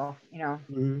people, Yeah.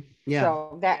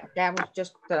 So that was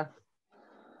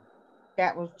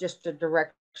just the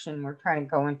direction we're trying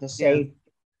to go into, save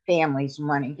families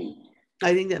money.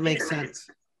 I think that makes sense.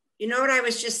 You know what I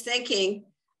was just thinking?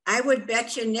 I would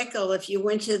bet you a nickel if you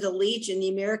went to the Legion, the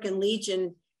American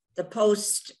Legion, the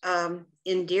post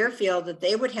in Deerfield, that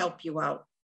they would help you out.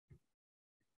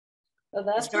 Well,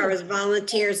 that's as far as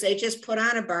volunteers, they just put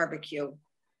on a barbecue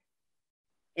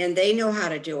and they know how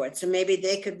to do it. So maybe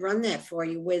they could run that for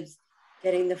you with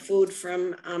getting the food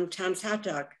from Tom's Hot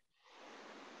Dog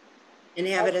and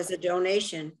have it as a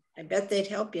donation. I bet they'd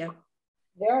help you.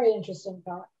 Very interesting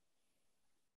thought.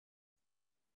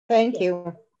 Thank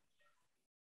you.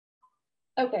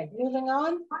 Okay, moving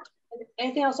on.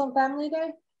 Anything else on Family Day?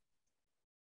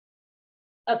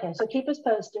 Okay, so keep us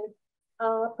posted.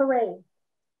 Parade.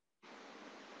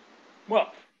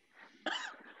 Well,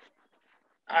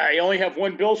 I only have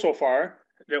one bill so far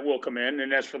that will come in,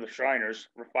 and that's for the Shriners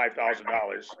for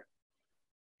 $5,000.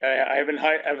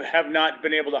 I have not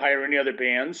been able to hire any other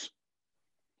bands,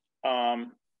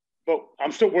 but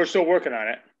we're still working on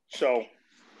it. So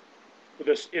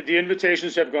the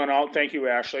invitations have gone out. Thank you,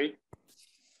 Ashley.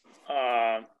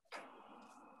 The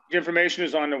information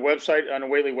is on the website, on the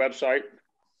Whately website.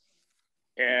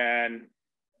 And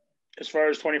as far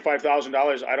as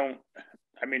 $25,000,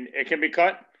 I mean, it can be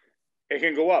cut, it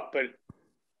can go up, but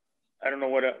I don't know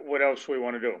what else we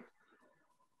want to do.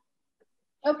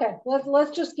 Okay,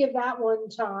 let's just give that one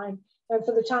time. And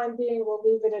for the time being, we'll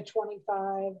leave it at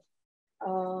 25.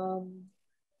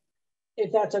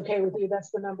 If that's okay with you,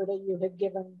 that's the number that you had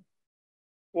given.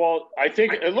 Well, I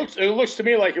think it looks to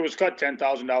me like it was cut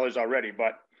 $10,000 already,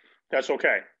 but that's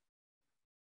okay.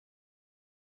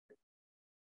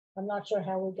 I'm not sure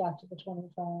how we got to the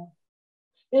 25.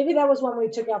 Maybe that was when we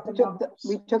took out the mummers.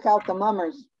 We took out the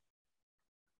mummers.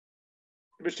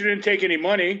 But you didn't take any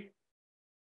money.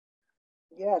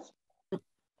 Yes.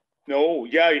 No,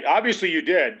 yeah, obviously you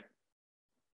did.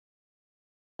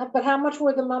 But how much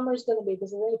were the mummers going to be?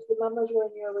 Because if the mummers were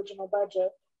in your original budget.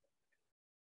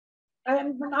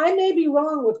 I may be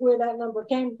wrong with where that number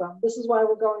came from. This is why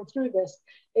we're going through this,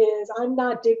 is I'm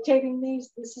not dictating these.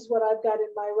 This is what I've got in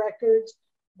my records,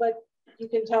 but you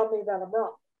can tell me that I'm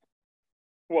wrong.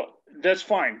 Well, that's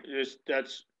fine.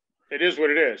 It is what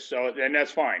it is. So, and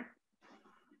that's fine.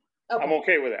 Okay. I'm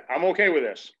okay with it. I'm okay with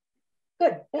this.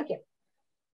 Good, thank you.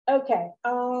 Okay,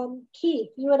 Keith,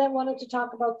 you and I wanted to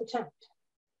talk about the tent.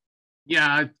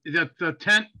 Yeah, the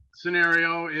tent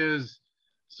scenario is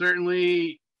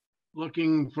certainly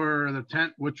looking for the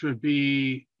tent, which would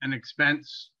be an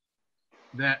expense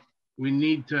that we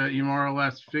need to more or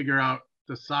less figure out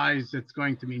the size that's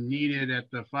going to be needed at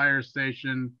the fire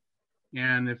station.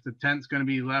 And if the tent's going to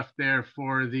be left there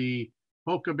for the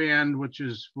polka band, which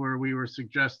is where we were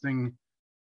suggesting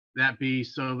that be,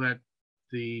 so that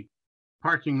the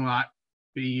parking lot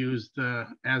be used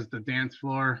as the dance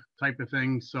floor type of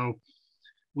thing. So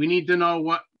we need to know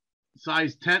what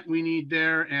size tent we need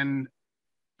there. And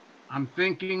I'm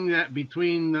thinking that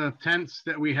between the tents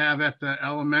that we have at the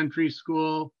elementary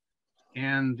school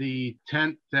and the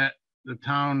tent that the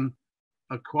town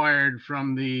acquired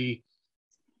from the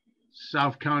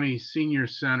South County Senior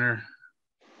Center,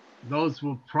 those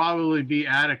will probably be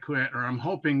adequate, or I'm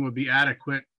hoping will be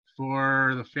adequate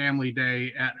for the family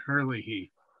day at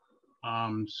Hurley.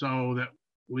 So that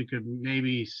we could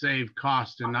maybe save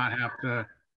cost and not have to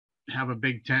have a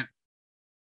big tent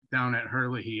down at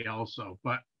Hurley also.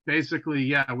 But basically,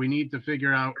 yeah, we need to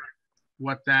figure out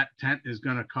what that tent is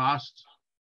going to cost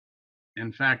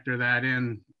and factor that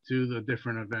in to the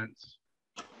different events.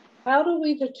 How do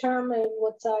we determine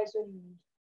what size we need?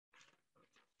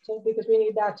 So, because we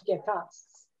need that to get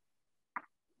costs.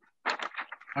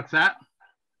 What's that?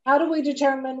 How do we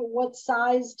determine what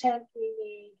size tent we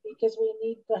need? Because we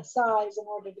need the size in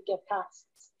order to get costs.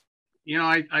 You know,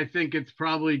 I think it's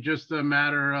probably just a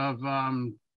matter of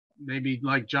maybe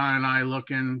like John and I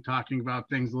talking about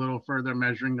things a little further,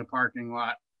 measuring the parking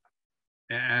lot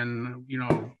and, you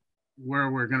know, where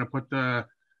we're going to put the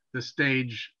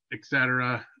stage,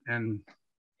 etc., and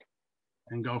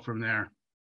go from there.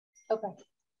 Okay.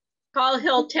 Call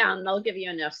Hilltown, they'll give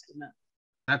you an estimate.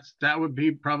 That would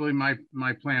be probably my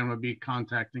plan, would be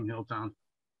contacting Hilltown.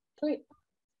 Great.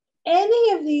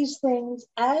 Any of these things,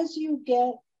 as you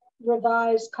get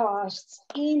revised costs,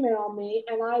 email me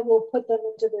and I will put them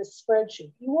into this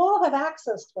spreadsheet. You all have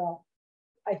access to them.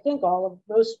 I think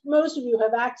most of you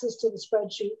have access to the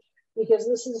spreadsheet, because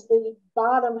this is the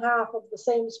bottom half of the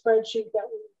same spreadsheet that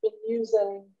we've been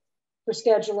using for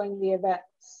scheduling the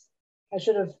events. I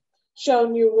should have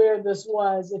shown you where this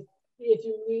was if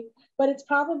you need, but it's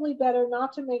probably better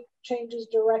not to make changes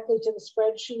directly to the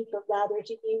spreadsheet, but rather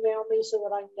to email me so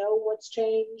that I know what's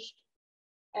changed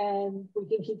and we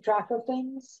can keep track of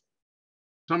things.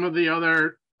 Some of the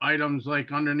other items,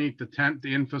 like underneath the tent,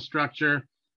 the infrastructure,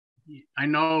 I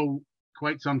know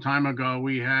quite some time ago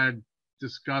we had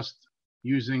discussed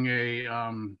using a,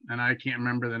 and I can't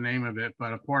remember the name of it,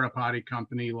 but a porta potty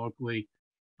company locally.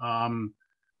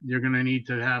 You're going to need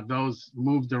to have those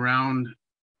moved around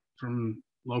from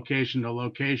location to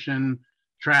location.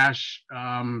 Trash,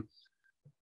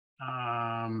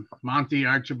 Monty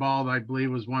Archibald, I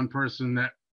believe, was one person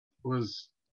that was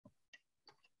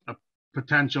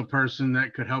potential person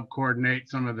that could help coordinate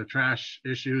some of the trash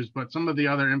issues, but some of the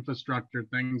other infrastructure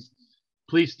things,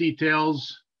 police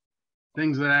details,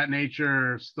 things of that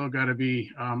nature are still got to be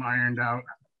ironed out.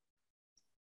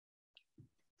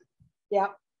 Yeah.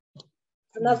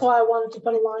 And that's why I wanted to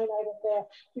put a line item there,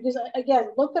 because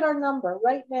again, look at our number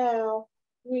right now.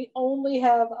 We only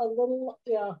have a little,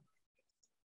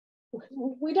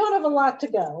 we don't have a lot to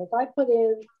go. If I put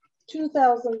in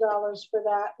 $2,000 for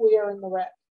that, we are in the red.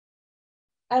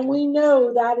 And we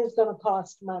know that is going to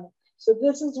cost money. So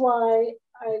this is why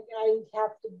I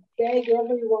have to beg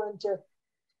everyone to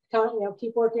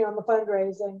keep working on the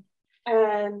fundraising.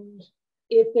 And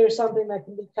if there's something that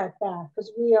can be cut back,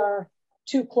 because we are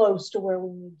too close to where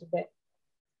we need to be.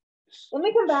 Let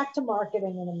me come back to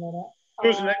marketing in a minute.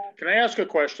 Susan, can I ask a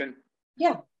question?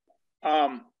 Yeah.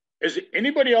 Is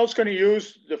anybody else going to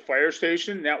use the fire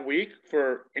station that week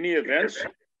for any events?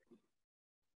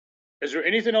 Is there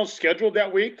anything else scheduled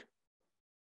that week?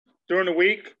 During the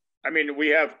week? I mean, we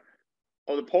have,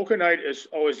 the polka night is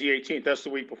always the 18th. That's the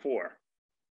week before.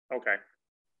 Okay.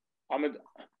 How come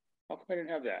I didn't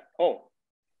have that? Oh.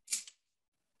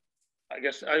 I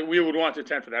guess we would want to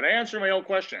attend for that. I answered my own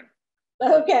question.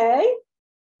 Okay.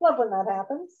 Love when that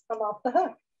happens. I'm off the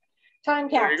hook. Time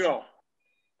capsule. There you go.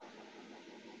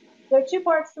 There are two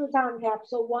parts to the time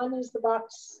capsule. One is the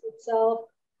box itself,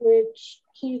 which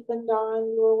Keith and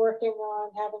Don were working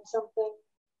on having something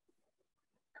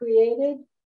created.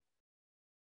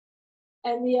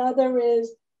 And the other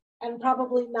is, and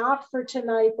probably not for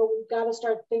tonight, but we've got to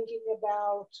start thinking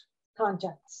about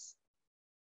contents.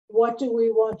 What do we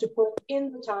want to put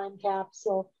in the time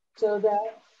capsule so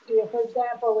that, for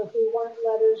example, if we want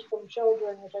letters from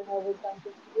children, which I know we've done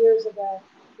 50 years ago,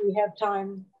 we have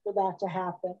time for that to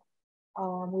happen.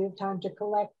 We have time to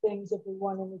collect things if we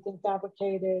want anything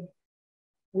fabricated.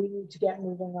 We need to get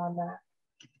moving on that.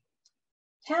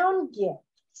 Town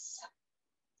gifts.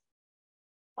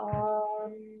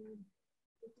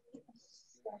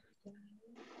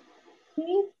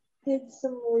 He did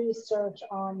some research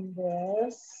on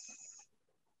this.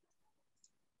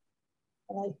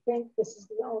 And I think this is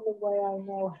the only way I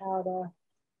know how to.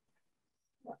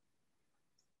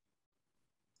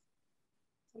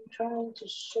 I'm trying to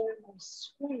share my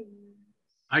screen.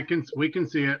 We can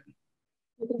see it.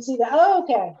 You can see that. Oh,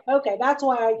 okay. Okay. That's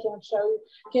why I can't show you.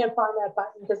 Can't find that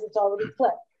button because it's already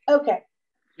clicked. Okay.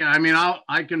 Yeah, I mean,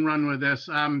 I can run with this.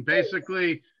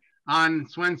 Basically on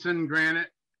Swenson Granite,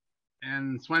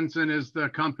 and Swenson is the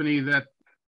company that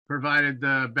provided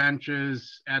the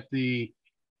benches at the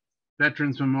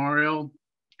Veterans Memorial.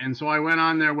 And so I went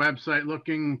on their website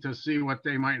looking to see what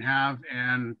they might have.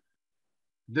 And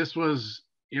this was,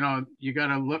 you got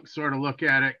to look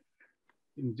at it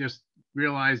and just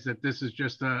realize that this is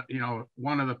just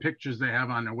one of the pictures they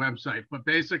have on their website. But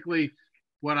basically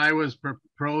what I was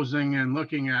proposing and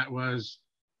looking at was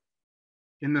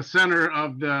in the center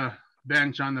of the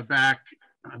bench on the back,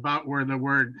 about where the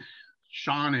word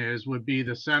Sean is, would be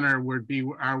the center, would be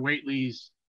our Whately's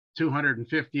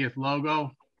 250th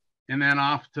logo. And then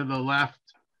off to the left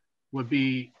would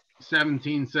be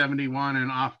 1771,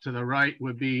 and off to the right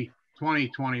would be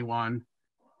 2021.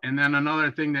 And then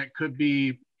another thing that could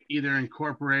be either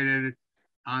incorporated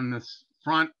on the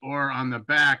front or on the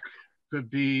back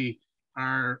could be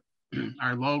our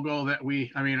logo that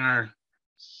our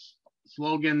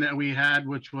slogan that we had,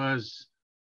 which was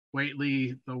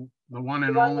Whately, the one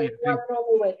and only.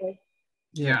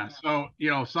 Yeah. So,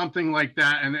 something like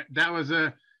that. And that was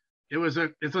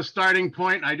it's a starting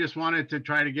point. I just wanted to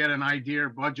try to get an idea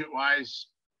budget wise.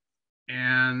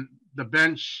 And the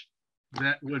bench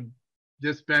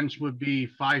this bench would be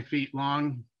 5 feet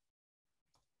long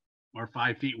or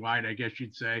 5 feet wide, I guess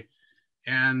you'd say.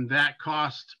 And that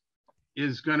cost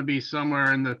is going to be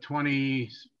somewhere in the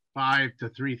 $2,500 to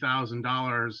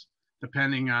 $3,000,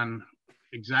 depending on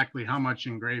exactly how much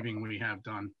engraving we have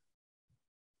done.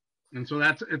 And so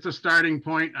it's a starting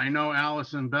point. I know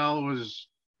Allison Bell was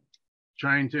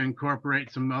trying to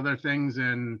incorporate some other things,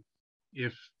 and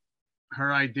if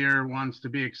her idea wants to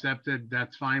be accepted,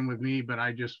 that's fine with me, but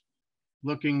I just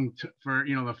looking for,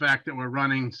 the fact that we're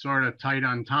running sort of tight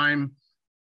on time.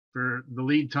 For the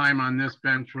lead time on this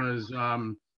bench was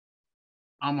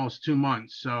almost 2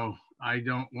 months. So I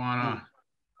don't want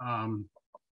to,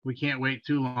 we can't wait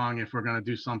too long if we're going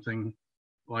to do something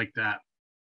like that.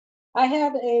 I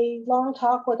had a long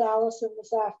talk with Allison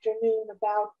this afternoon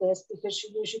about this because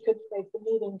she knew she couldn't make the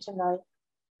meeting tonight.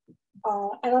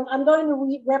 And I'm going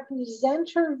to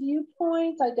represent her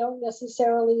viewpoints. I don't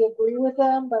necessarily agree with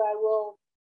them, but I will,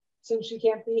 since she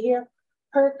can't be here.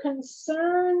 Her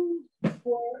concern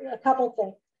for a couple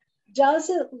things. Does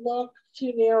it look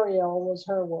funereal was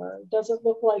her word. Does it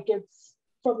look like it's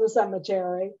from the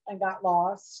cemetery and got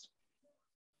lost?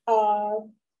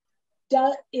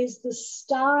 Is the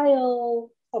style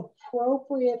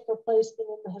appropriate for placement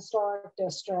in the historic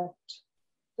district?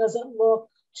 Does it look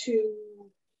to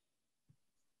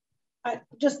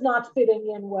just not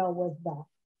fitting in well with that?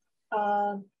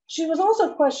 She was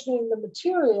also questioning the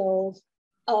materials.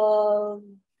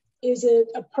 Is it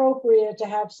appropriate to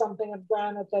have something of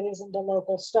granite that isn't a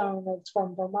local stone that's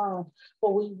from Vermont?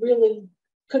 But we really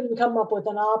couldn't come up with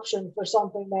an option for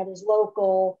something that is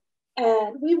local.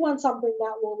 And we want something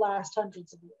that will last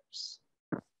hundreds of years.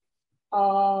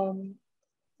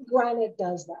 Granite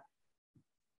does that.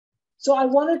 So I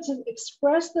wanted to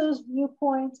express those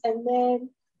viewpoints and then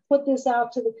put this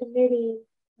out to the committee.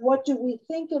 What do we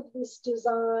think of this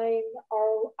design?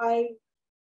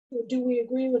 Do we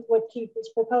agree with what Keith is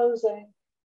proposing?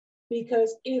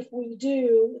 Because if we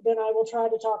do, then I will try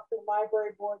to talk to the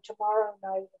library board tomorrow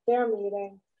night at their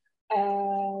meeting,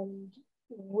 and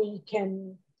we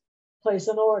can place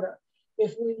an order.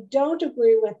 If we don't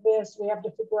agree with this, we have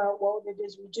to figure out what it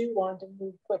is we do want and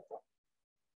move quickly.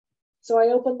 So I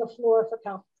open the floor for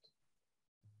comment.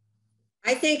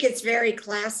 I think it's very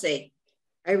classy.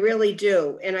 I really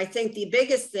do. And I think the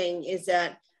biggest thing is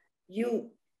that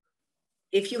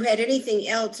if you had anything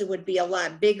else, it would be a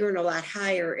lot bigger and a lot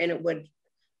higher, and it would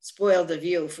spoil the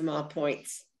view from all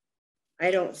points.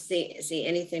 I don't see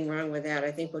anything wrong with that.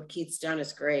 I think what Keith's done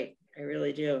is great. I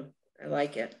really do. I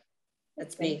like it.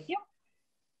 That's me. Thank you.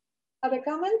 Other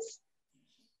comments?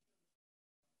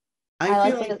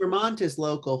 I feel like Vermont is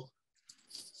local.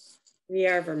 We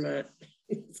are Vermont.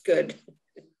 It's good.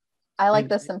 I like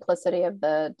the simplicity of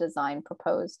the design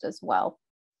proposed as well.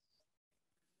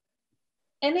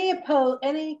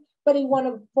 Anybody want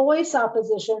to voice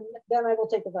opposition, then I will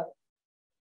take a vote.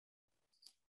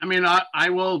 I mean, I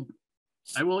will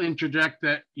interject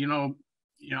that,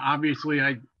 obviously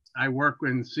I work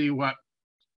and see what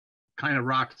kind of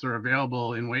rocks are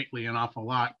available in Whately an awful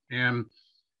lot. And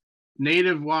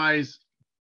native wise,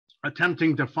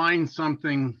 attempting to find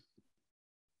something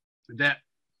that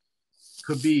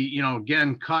could be,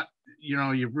 again, cut,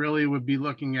 you really would be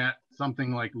looking at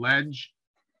something like ledge.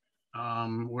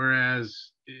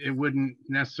 Whereas it wouldn't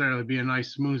necessarily be a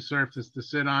nice smooth surface to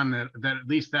sit on. That at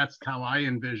least that's how I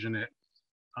envision it.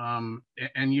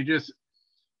 And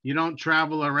you don't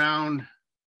travel around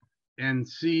and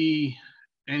see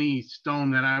any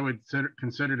stone that I would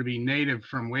consider to be native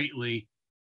from Whately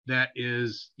that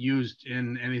is used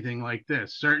in anything like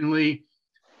this. Certainly,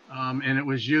 and it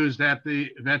was used at the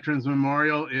Veterans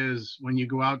Memorial, is when you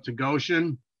go out to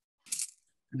Goshen,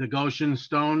 the Goshen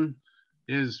stone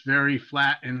is very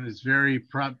flat and is very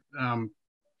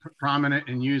prominent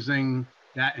in using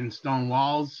that in stone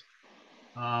walls.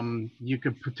 You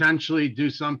could potentially do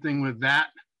something with that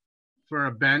for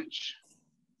a bench.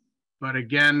 But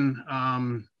again,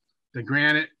 the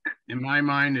granite, in my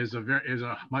mind, is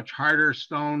a much harder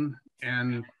stone.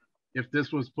 And if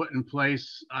this was put in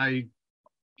place, I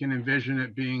can envision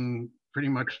it being pretty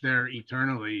much there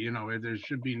eternally. There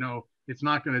should be it's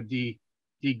not going to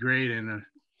degrade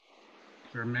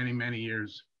for many, many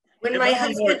years. When my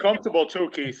husband, more comfortable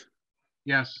too, Keith.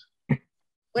 Yes.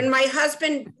 When my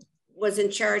husband was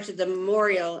in charge of the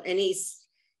memorial and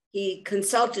he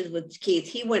consulted with Keith,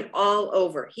 he went all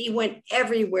over. He went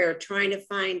everywhere trying to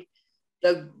find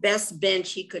the best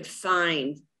bench he could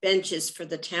find, benches for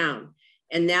the town.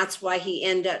 And that's why he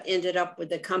ended up with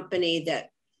the company that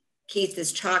Keith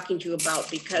is talking to you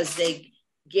about, because they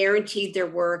guaranteed their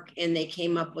work and they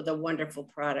came up with a wonderful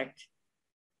product.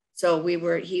 So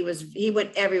he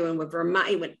went everywhere with Vermont.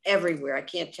 He went everywhere. I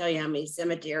can't tell you how many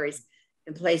cemeteries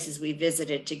and places we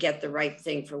visited to get the right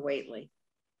thing for Whately.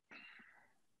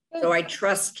 So I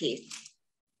trust Keith.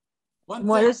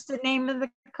 What is the name of the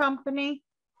company?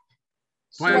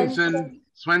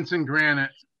 Swenson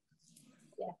Granite.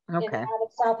 Yeah. Okay. Out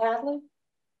of South Hadley?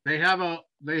 They have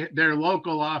their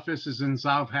local office is in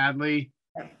South Hadley,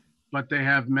 but they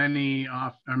have many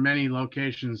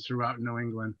locations throughout New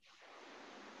England.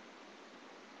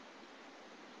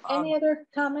 Any other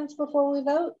comments before we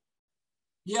vote?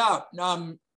 Yeah,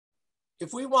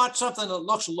 if we want something that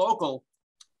looks local,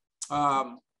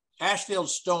 Ashfield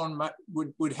Stone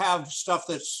would have stuff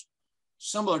that's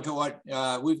similar to what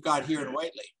we've got here in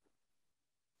Whately.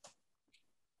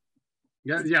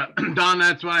 Yeah, Don,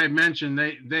 that's why I mentioned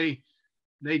they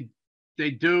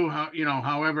do,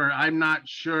 however, I'm not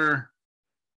sure,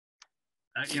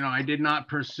 I did not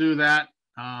pursue that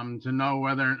to know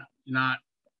whether or not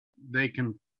they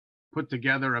can put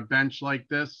together a bench like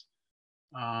this.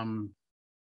 And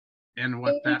and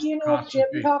what that do you know if cost Jim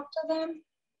would be. talked to them?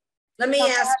 Let me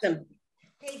ask him.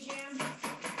 Hey, Jim.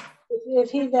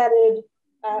 If he vetted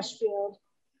Ashfield,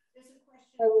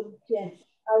 I would, yeah,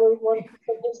 I would want to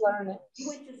learn it. You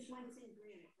went to Swenson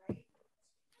Granite, right?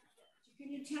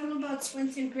 Can you tell them about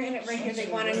Swenson Granite right here? They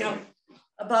want to know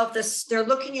about this. They're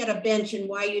looking at a bench and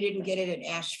why you didn't get it at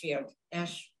Ashfield,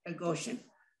 Goshen.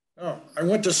 Oh, I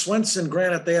went to Swenson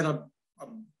Granite. They had a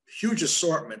huge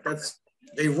assortment.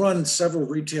 They run several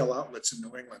retail outlets in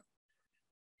New England.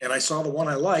 And I saw the one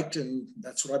I liked, and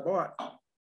that's what I bought.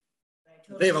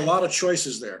 They have a lot of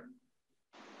choices there.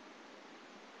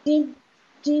 Did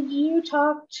you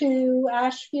talk to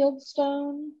Ashfield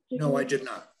Stone? No, I did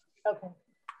not. Okay.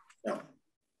 No.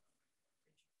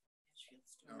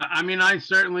 I mean, I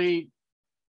certainly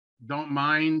don't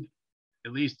mind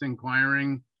at least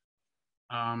inquiring.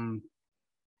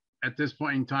 At this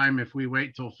point in time, if we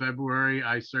wait till February,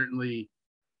 I certainly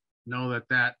know that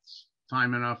that's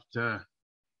time enough to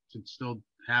still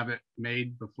have it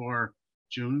made before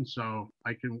June. So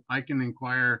I can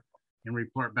inquire and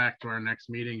report back to our next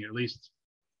meeting, at least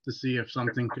to see if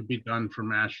something could be done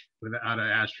from out of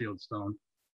Ashfield Stone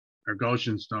or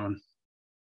Goshen Stone.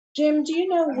 Jim, do you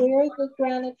know where the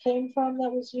granite came from that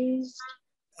was used?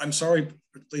 I'm sorry,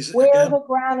 please. Where again? the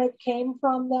granite came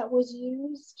from that was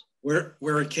used?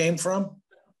 Where it came from?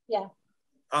 Yeah.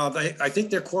 I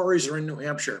think their quarries are in New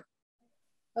Hampshire.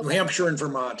 Okay. New Hampshire and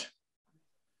Vermont.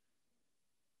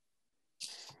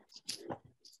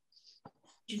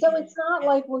 So it's not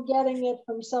like we're getting it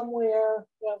from somewhere,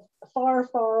 you know, far,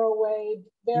 far away.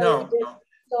 No.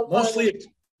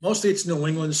 Mostly it's New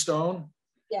England stone.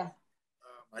 Yeah.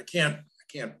 I can't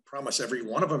promise every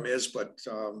one of them is, but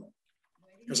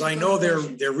because I know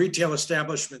their retail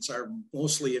establishments are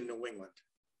mostly in New England.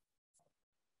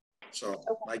 So okay.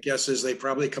 My guess is they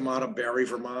probably come out of Barry,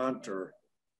 Vermont, or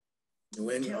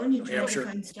New England, New Hampshire.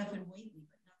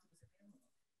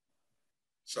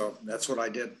 So that's what I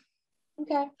did.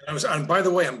 Okay. And by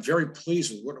the way, I'm very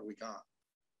pleased with what we got.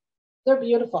 They're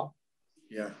beautiful.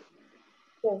 Yeah.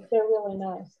 They're really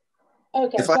nice.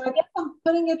 Okay, so I guess I'm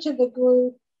putting it to the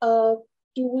group of,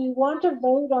 do we want to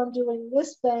vote on doing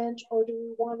this bench, or do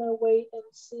we want to wait and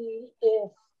see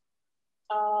if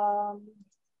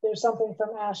there's something from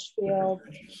Ashfield?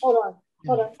 Hold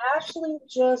on. Ashley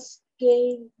just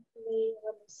gave me,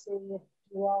 let me see if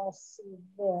you all see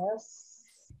this.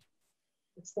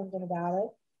 It's thinking about it.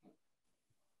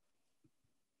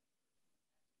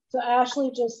 So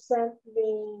Ashley just sent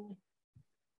me,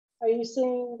 are you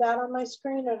seeing that on my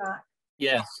screen or not?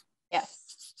 Yes.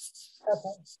 Yes.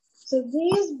 Okay. So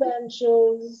these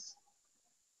benches,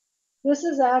 this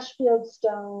is Ashfield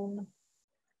Stone.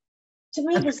 To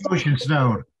me, the Goshen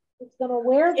Stone. It's gonna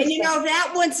wear the and you know,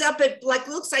 that one's up at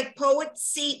looks like Poet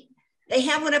Seat. They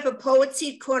have one up at Poet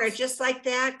Seat Corner, just like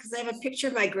that, because I have a picture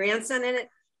of my grandson in it.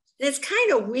 And it's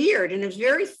kind of weird and it's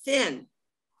very thin.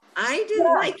 I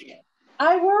didn't like it.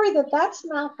 I worry that that's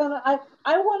not gonna,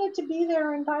 I want it to be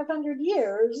there in 500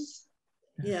 years.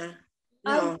 Yeah.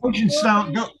 No.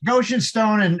 Goshen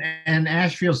Stone and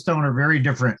Ashfield Stone are very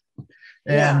different.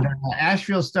 And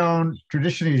Ashfield Stone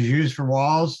traditionally is used for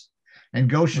walls, and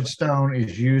Goshen Stone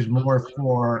is used more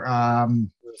for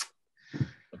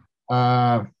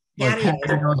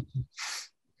patios.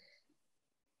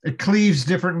 It cleaves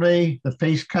differently. The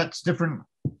face cuts different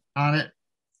on it,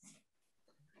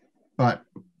 but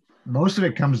most of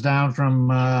it comes down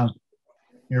from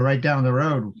right down the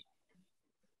road.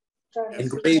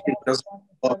 Engraving doesn't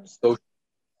look so.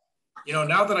 You know,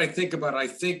 now that I think about it, I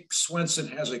think Swenson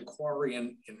has a quarry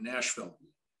in Nashville.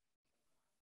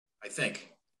 I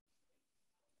think.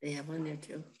 They have one there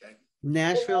too. Okay.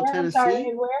 Nashville, Tennessee? Sorry,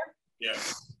 where? Yeah.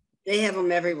 They have them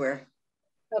everywhere.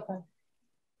 Okay.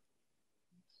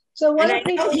 So what and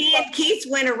I know he and Keith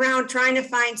went around trying to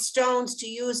find stones to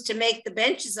use to make the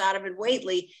benches out of in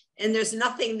Whately, and there's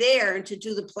nothing there, and to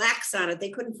do the plaques on it, they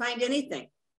couldn't find anything.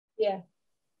 Yeah.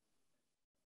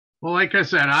 Well, like I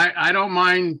said, I don't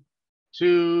mind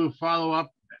to follow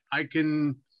up. I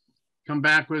can come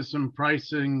back with some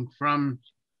pricing from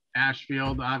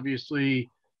Ashfield.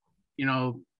 Obviously, you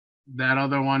know, that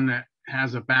other one that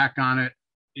has a back on it,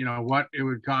 you know, what it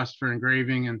would cost for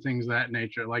engraving and things of that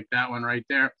nature, like that one right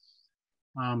there.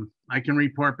 I can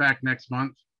report back next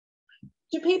month.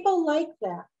 Do people like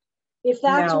that? If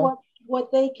that's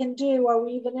what they can do, are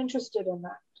we even interested in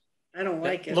that? I don't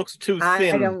like it. Looks too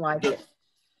thin. I don't like it.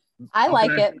 I like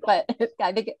it, but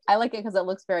I think I like it because it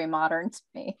looks very modern to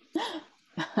me.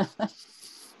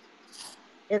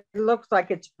 It looks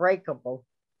like it's breakable.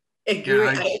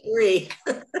 I agree.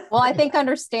 Well, I think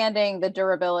understanding the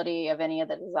durability of any of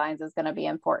the designs is going to be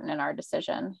important in our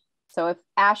decision. So if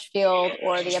Ashfield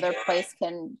or the other place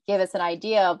can give us an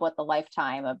idea of what the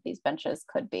lifetime of these benches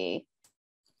could be,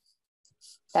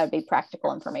 that would be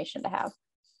practical information to have.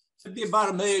 It'd be about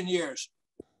 1 million years.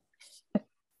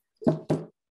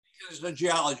 As a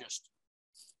geologist.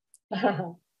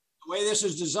 The way this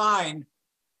is designed,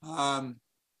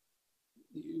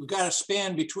 you've got a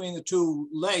span between the two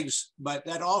legs, but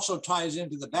that also ties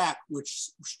into the back,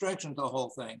 which strengthens the whole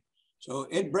thing. So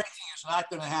it breaking is not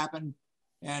going to happen,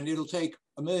 and it'll take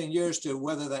 1 million years to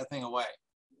weather that thing away.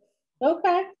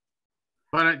 Okay.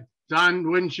 But Don,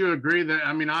 wouldn't you agree that,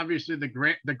 I mean, obviously the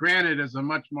granite is a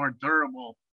much more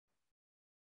durable.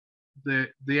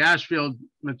 The Ashfield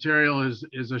material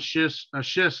is a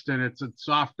schist, and it's a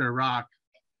softer rock.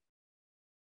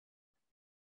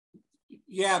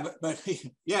 Yeah, but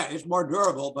yeah, it's more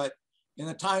durable, but in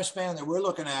the time span that we're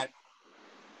looking at,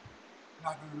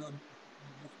 not going to really.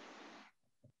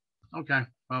 Okay,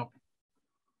 well.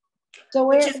 So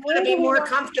we're just going to be more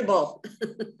comfortable.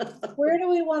 Where do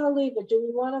we want to leave it? Do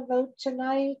we want to vote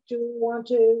tonight? Do we want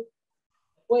to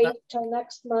wait till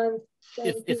next month?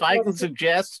 If I can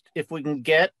suggest, if we can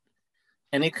get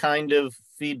any kind of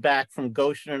feedback from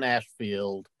Goshen and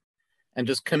Ashfield and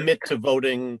just commit to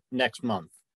voting next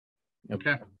month.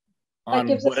 Okay. On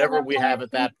whatever we have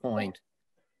at that point.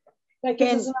 That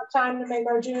gives us enough time to make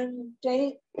our June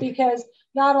date, because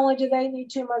not only do they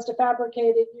need 2 months to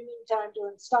fabricate it, you need time to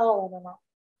install it and all.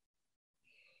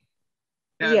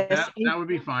 Yeah, Yes. that would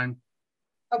be fine.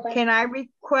 Okay. Can I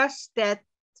request that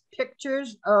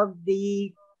pictures of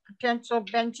the potential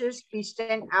benches be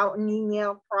sent out an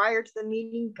email prior to the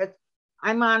meeting? Because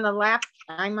I'm on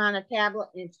a tablet,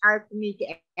 and it's hard for me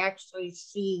to actually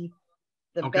see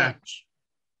the bench.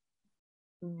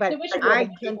 But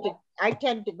I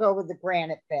tend to go with the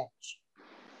granite bench.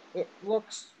 It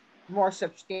looks more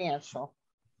substantial.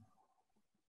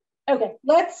 Okay,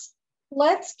 let's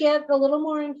get a little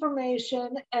more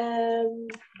information and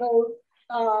vote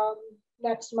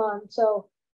next month. So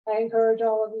I encourage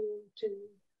all of you to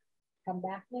come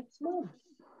back next month.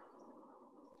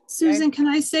 Susan, can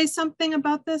I say something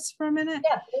about this for a minute?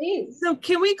 Yeah, please. So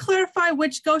can we clarify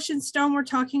which Goshen stone we're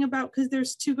talking about? Because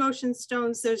there's 2 Goshen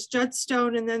stones. There's Judd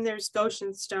stone and then there's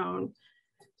Goshen stone.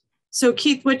 So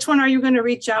Keith, which one are you going to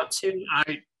reach out to?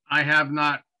 I have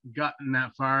not gotten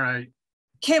that far.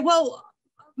 Okay, well,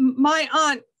 my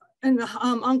aunt and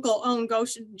uncle own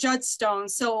Goshen Judd stone.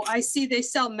 So I see they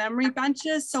sell memory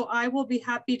benches. So I will be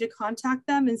happy to contact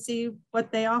them and see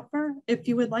what they offer if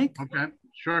you would like. Okay,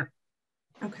 sure.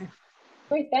 Okay.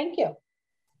 Great, thank you.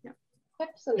 Yeah.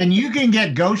 Excellent. And you can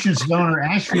get Goshen stone or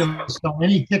Ashfield stone,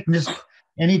 any thickness,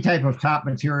 any type of top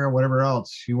material, whatever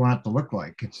else you want it to look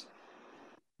like. It's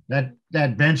that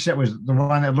bench that was the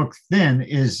one that looked thin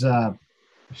is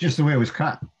it's just the way it was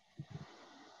cut.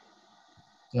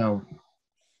 So.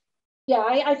 Yeah,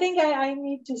 I think I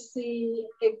need to see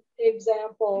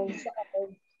examples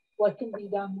of what can be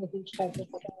done with each type of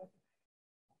stone.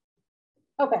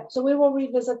 Okay, so we will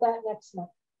revisit that next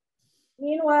month.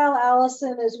 Meanwhile,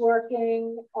 Allison is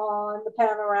working on the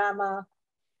panorama,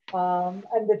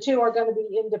 and the 2 are going to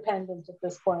be independent at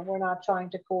this point. We're not trying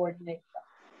to coordinate them.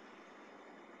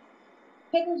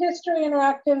 Hidden History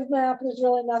Interactive Map, there's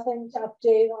really nothing to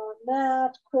update on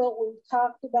that. Quilt we've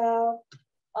talked about.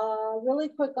 Really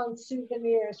quick on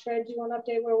souvenirs. Fred, do you want to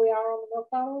update where we are on the milk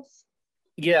bottles?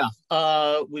 Yeah,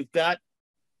 we've got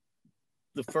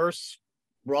the first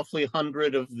roughly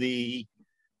 100 of the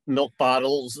milk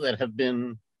bottles that have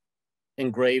been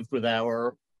engraved with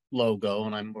our logo,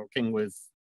 and I'm working with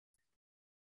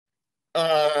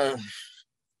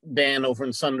Dan over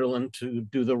in Sunderland to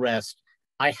do the rest.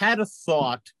 I had a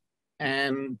thought,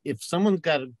 and if someone's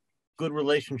got a good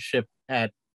relationship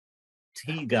at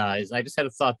Tea Guys, I just had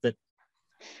a thought that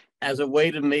as a way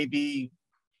to maybe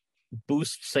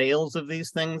boost sales of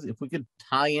these things, if we could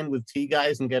tie in with Tea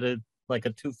Guys and get like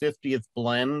a 250th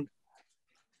blend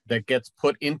that gets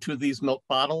put into these milk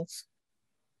bottles,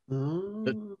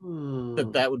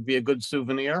 that would be a good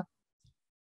souvenir.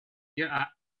 Yeah,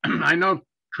 I know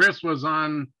Chris was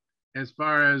on as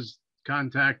far as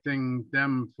contacting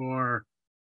them for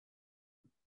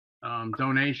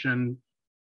donation,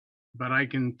 but I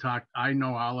can talk. I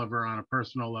know Oliver on a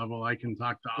personal level. I can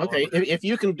talk to Oliver. Okay, if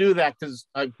you can do that, because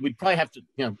we'd probably have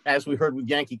to, as we heard with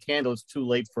Yankee Candle, it's too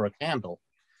late for a candle.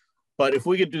 But if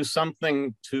we could do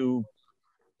something to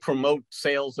promote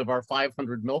sales of our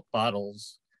 500 milk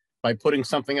bottles by putting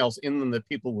something else in them that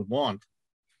people would want.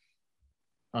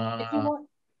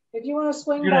 If you want to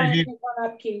swing by and pick one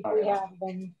up, Keith, we have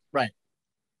them. Right.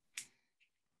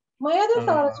 My other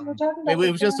thought is we were talking about.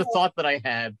 It was just a thought that I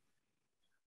had.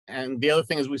 And the other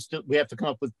thing is we have to come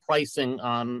up with pricing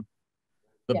on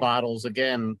the bottles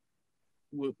again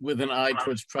with an eye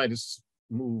towards try to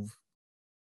move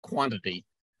quantity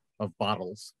of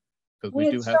bottles, because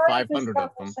we do have 500 of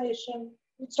them.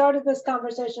 We started this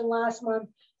conversation last month,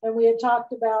 and we had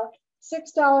talked about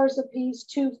 $6 a piece,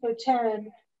 2 for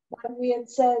 10. When we had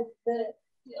said that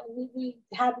we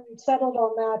hadn't settled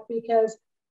on that because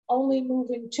only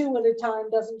moving 2 at a time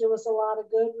doesn't do us a lot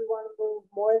of good. We want to move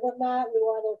more than that. We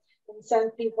want to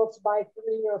incent people to buy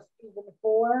 3 or even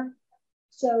 4.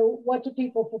 So what do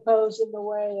people propose in the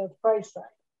way of pricing?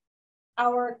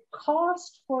 Our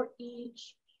cost for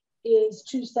each is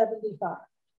 $275,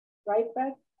 right,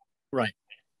 Beck? Right.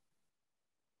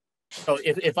 So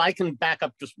if I can back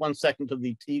up just 1 second to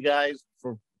the tea guys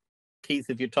for Keith,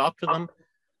 if you talk to them,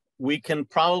 we can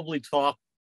probably talk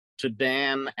to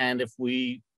Dan, and if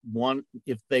they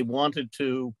wanted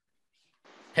to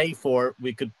pay for it,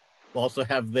 we could also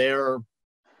have their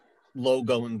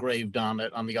logo engraved on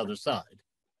it on the other side.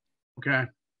 Okay.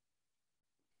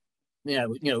 Yeah,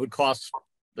 it would cost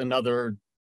another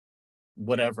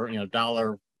whatever,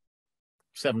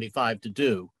 $1.75 to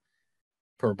do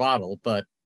per bottle, but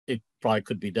it probably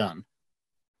could be done.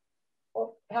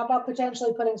 Well, how about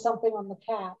potentially putting something on the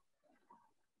cap,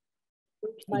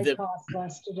 which might cost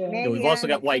less to do? We've also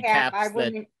got white caps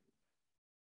that. Is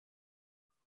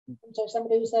there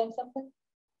somebody who's saying something?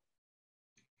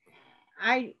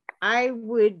 I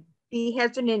would be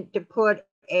hesitant to put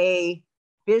a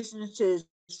business's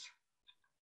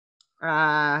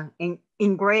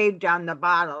engraved on the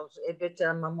bottles if it's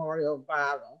a memorial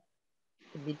bottle,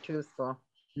 to be truthful.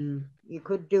 You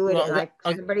could do it like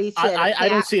somebody said. I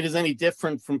don't see it as any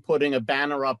different from putting a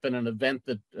banner up in an event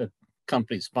that a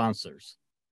company sponsors.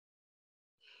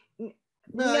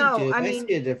 No, I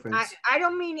see a difference. I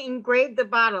don't mean engrave the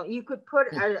bottle. You could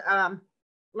put a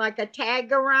like a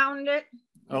tag around it.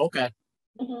 Oh, okay.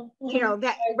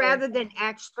 That rather than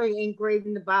actually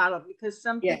engraving the bottle, because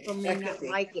some people may not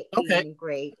like it being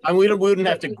engraved. And we wouldn't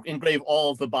have to engrave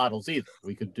all of the bottles either.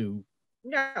 We could do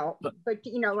but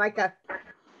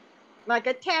like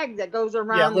a tag that goes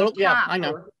around the top. Yeah, I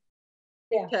know.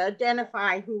 To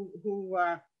identify who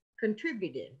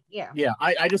contributed. Yeah. Yeah,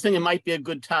 I just think it might be a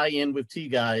good tie-in with tea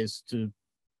guys to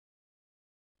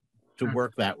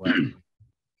work that way.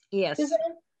 Yes.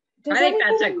 I think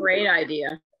that's a great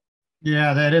idea.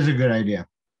 Yeah, that is a good idea.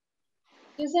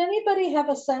 Does anybody have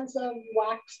a sense of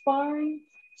Wax Barn?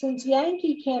 Since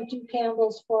Yankee can't do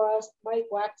candles for us, might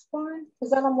Wax Barn?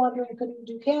 Because then I'm wondering, could we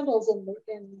do candles in the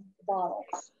bottles?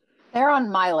 They're on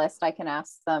my list. I can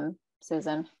ask them,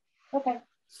 Susan. Okay.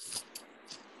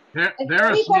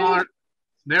 They're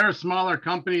a smaller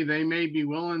company. They may be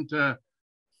willing to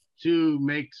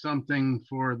make something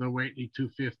for the Whately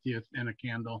 250th in a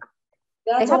candle.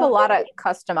 They have a lot of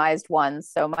customized ones,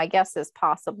 so my guess is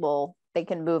possible they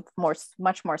can move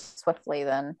much more swiftly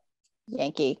than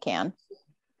Yankee can.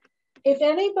 If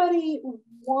anybody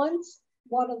wants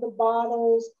one of the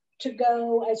bottles to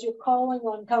go as you're calling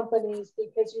on companies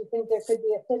because you think there could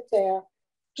be a fit there,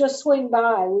 just swing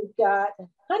by. We've got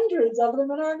hundreds of them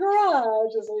in our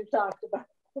garage, as we've talked about,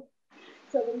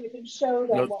 so that you can show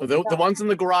them. The ones in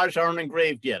the garage aren't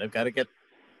engraved yet. I've got to get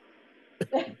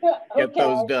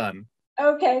those done.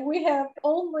 Okay, we have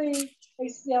only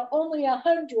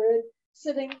 100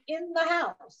 sitting in the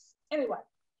house. Anyway,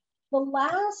 the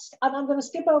last, and I'm going to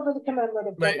skip over the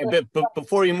commemorative. But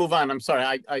before you move on, I'm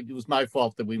sorry, it was my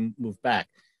fault that we moved back.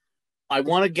 I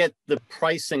want to get the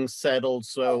pricing settled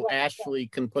so Ashley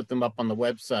can put them up on the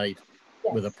website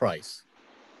with a price.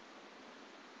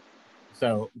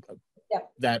 So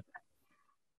that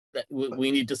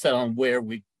we need to settle on where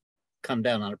we come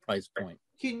down on a price point.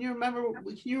 Can you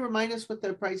remind us what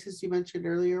the prices you mentioned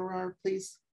earlier are,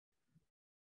 please?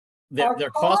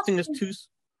 They're costing us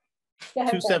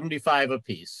 $275 a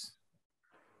piece.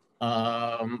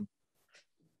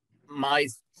 My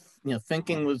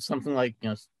thinking was something like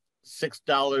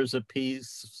 $6 a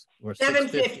piece or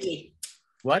 $7.50.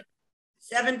 What?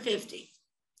 $7.50.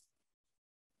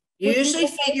 You usually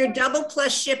figure double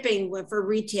plus shipping for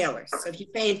retailers. So if you're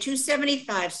paying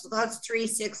 $275, so that's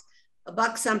 $3.6,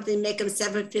 $1 something, make them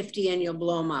 $7.50, and you'll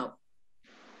blow them out.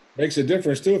 Makes a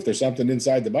difference too if there's something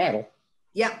inside the bottle.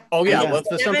 Yep. Oh yeah, well if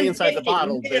there's something inside the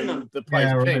bottle, then the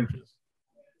price changes.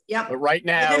 Yep. But right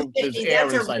now, there's air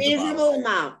inside the bottle. That's a reasonable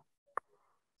amount.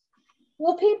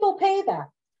 Will people pay that?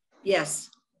 Yes.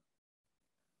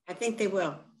 I think they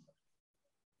will.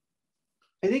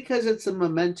 I think because it's a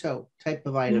memento type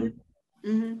of item.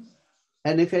 Mm-hmm.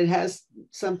 And if it has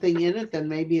something in it, then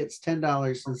maybe it's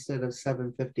 $10 instead of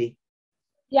 $7.50.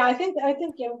 Yeah, I think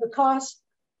the cost,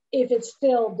 if it's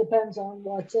filled, depends on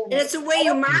what's in it. And it's the way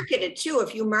you market it too.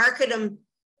 If you market them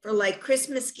for like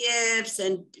Christmas gifts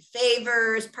and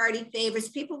favors, party favors,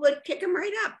 people would pick them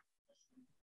right up.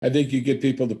 I think you get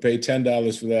people to pay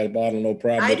 $10 for that bottle, no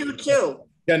problem. I do too.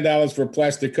 $10 for a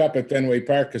plastic cup at Fenway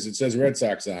Park because it says Red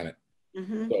Sox on it.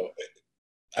 Mm-hmm. So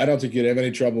I don't think you'd have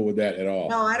any trouble with that at all.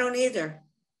 No, I don't either.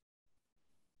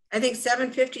 I think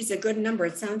 750 is a good number.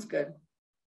 It sounds good.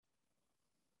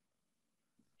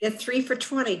 Get 3 for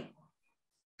 20.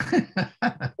 And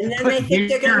then they think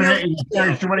they're going to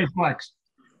charge 20 bucks.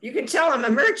 You can tell I'm a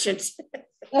merchant.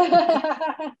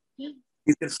 You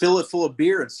can fill it full of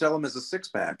beer and sell them as a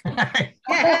 6-pack.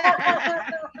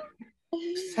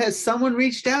 Has someone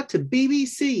reached out to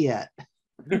BBC yet?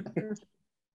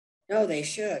 No, they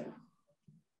should.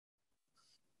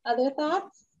 Other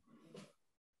thoughts?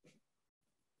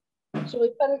 Should we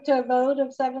put it to a vote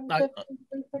of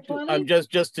 750 for 20? I'm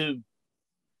just to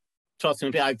toss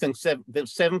him. I think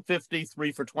 750,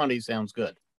 3 for 20 sounds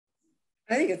good.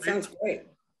 I think it sounds great.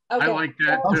 Okay. I like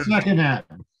that I'll too. second that.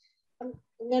 I'm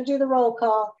going to do the roll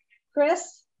call.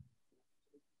 Chris?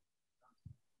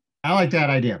 I like that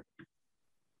idea.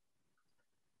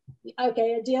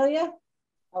 Okay. Adelia?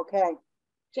 Okay.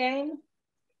 Jane?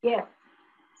 Yes.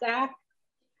 Zach?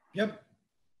 Yep.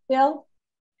 Bill?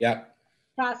 Yeah.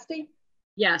 Frosty?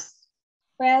 Yes.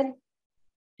 Fred?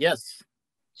 Yes.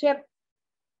 Chip?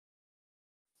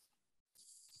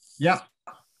 Yep.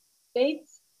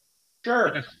 Bates?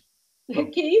 Sure. Yes.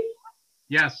 Keith?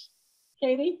 Yes.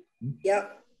 Katie?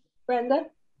 Yep.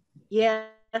 Brenda? Yes.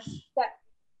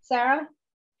 Sarah?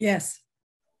 Yes.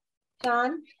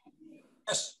 John?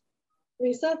 Yes.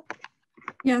 Lisa?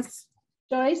 Yes.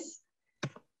 Joyce?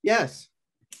 Yes.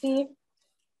 Steve?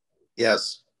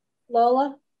 Yes.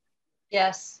 Lola?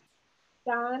 Yes.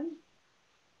 Don?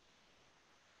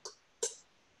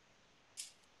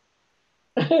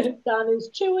 Don is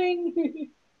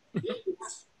chewing.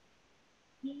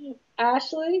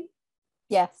 Ashley?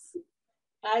 Yes.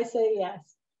 I say yes.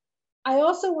 I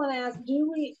also want to ask, do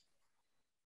we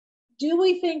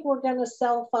think we're going to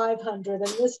sell 500? And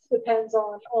this depends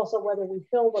on also whether we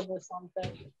fill them with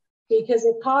something, because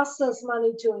it costs us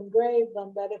money to engrave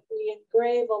them. But if we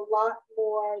engrave a lot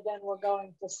more than we're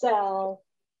going to sell,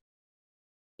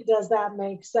 does that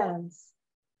make sense?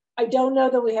 I don't know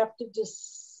that we have to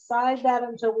decide that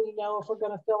until we know if we're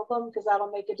going to fill them, because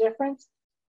that'll make a difference.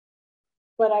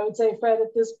 But I would say, Fred,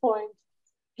 at this point,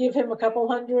 give him a couple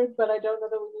hundred, but I don't know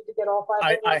that we need to get all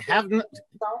 500. I haven't.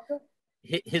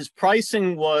 His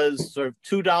pricing was sort of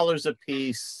 $2 a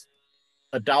piece,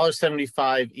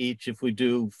 $1.75 each if we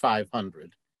do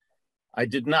 500. I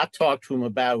did not talk to him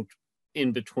about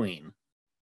in between.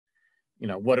 You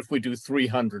know, what if we do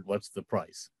 300? What's the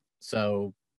price?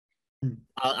 So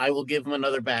I will give him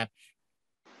another batch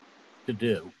to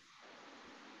do.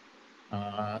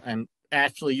 And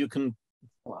actually, you can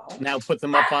now put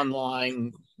them up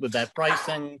online with that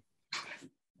pricing.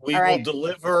 We will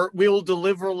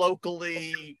deliver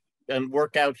locally and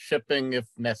work out shipping if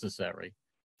necessary,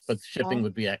 but shipping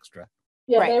would be extra.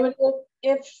 Yeah, they would,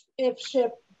 if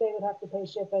shipped, they would have to pay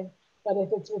shipping, but if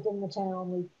it's within the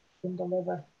town, we can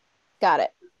deliver. Got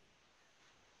it.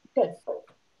 Good.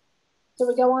 So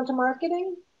we go on to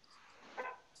marketing?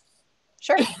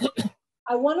 Sure.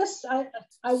 I want to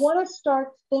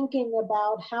start thinking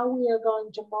about how we are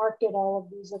going to market all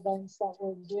of these events that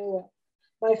we're doing.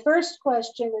 My first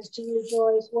question is to you,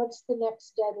 Joyce. What's the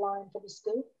next deadline for the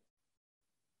scoop?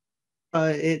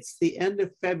 It's the end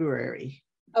of February.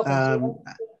 Okay,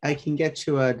 I can get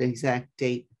you an exact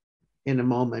date in a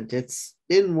moment. It's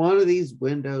in one of these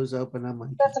windows open on my.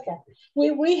 That's okay.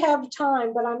 We have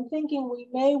time, but I'm thinking we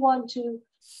may want to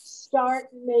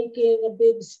start making a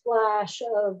big splash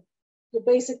of, to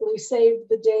basically save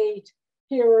the date.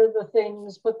 Here are the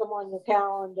things, put them on your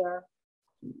calendar.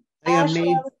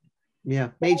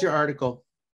 Major article.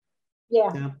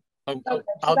 Yeah.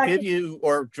 I'll give you,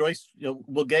 or Joyce,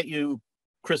 we'll get you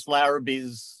Chris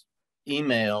Larrabee's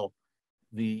email.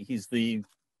 He's the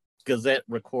Gazette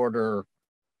reporter,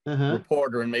 and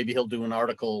maybe he'll do an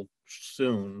article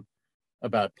soon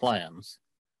about plans.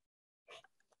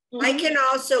 I can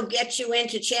also get you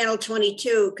into Channel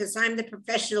 22 because I'm the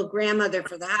professional grandmother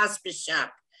for the hospice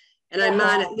shop, and I'm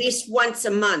on at least once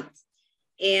a month.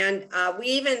 And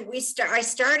I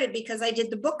started because I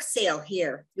did the book sale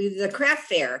here, the craft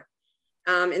fair,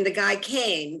 and the guy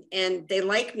came and they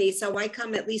like me. So I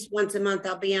come at least once a month.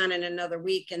 I'll be on in another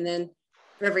week and then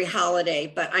for every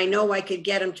holiday, but I know I could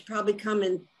get him to probably come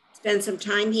and spend some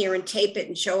time here and tape it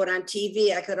and show it on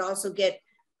TV. I could also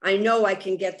I know I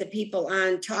can get the people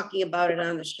on talking about it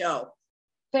on the show.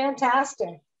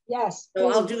 Fantastic. Yes.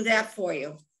 So I'll do that for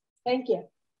you. Thank you.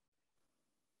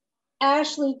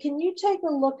 Ashley, can you take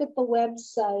a look at the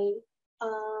website?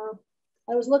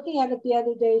 I was looking at it the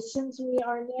other day. Since we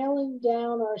are nailing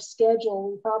down our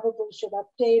schedule, we probably should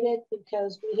update it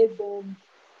because we had been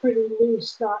pretty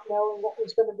loose, not knowing what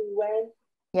was going to be when.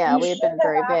 Yeah, we had been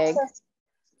very big.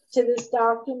 To this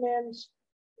document,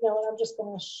 and I'm just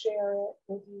going to share it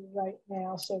with you right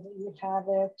now so that you have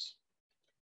it.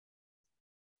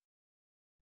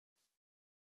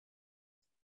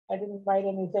 I didn't write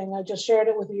anything. I just shared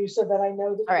it with you so that I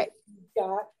know that you've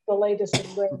got the latest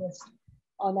and greatest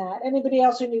on that. Anybody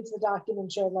else who needs the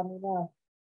document shared, let me know.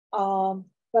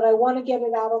 But I want to get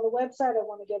it out on the website. I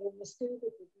want to get it in the scoop.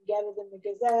 If we can get it in the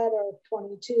Gazette or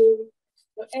 22,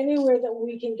 anywhere that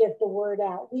we can get the word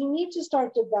out. We need to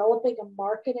start developing a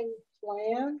marketing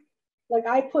plan. Like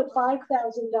I put $5,000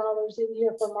 in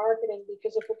here for marketing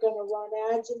because if we're going to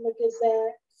run ads in the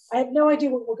Gazette, I have no idea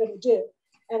what we're going to do.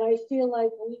 And I feel like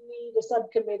we need a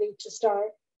subcommittee to start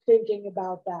thinking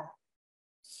about that.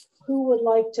 Who would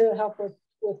like to help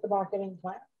with the marketing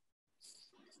plan?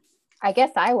 I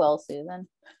guess I will, Susan.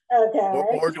 Okay.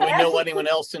 Or do we know anyone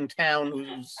else in town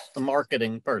who's the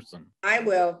marketing person? I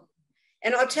will.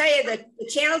 And I'll tell you that the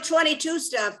Channel 22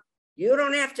 stuff, you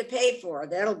don't have to pay for.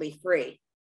 That'll be free.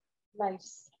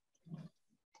 Nice.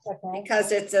 Okay.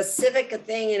 Because it's a civic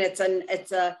thing and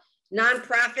it's a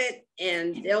nonprofit,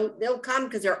 and they'll come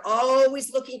because they're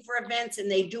always looking for events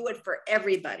and they do it for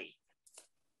everybody.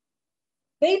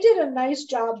 They did a nice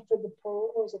job for the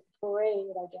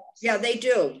parade, I guess. Yeah, they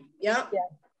do. Yep. Yeah.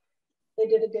 They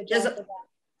did a good job for that.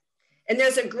 And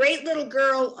there's a great little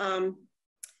girl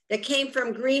that came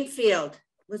from Greenfield.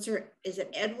 Is it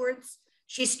Edwards?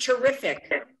 She's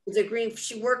terrific.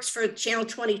 She works for Channel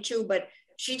 22, but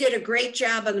she did a great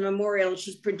job on the memorial and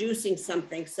she's producing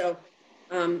something. So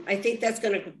I think that's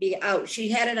going to be out. She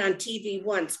had it on TV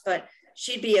once, but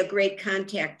she'd be a great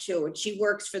contact too. And she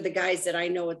works for the guys that I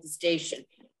know at the station.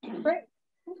 Great.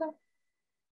 Okay.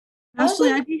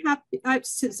 Ashley, I'd be happy.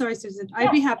 Sorry, Susan.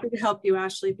 I'd be happy to help you,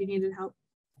 Ashley, if you needed help.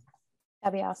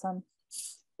 That'd be awesome.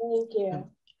 Thank you.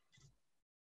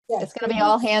 Yes. It's going to be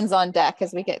all hands on deck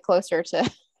as we get closer to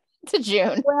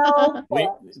June. Well,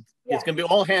 it's going to be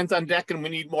all hands on deck and we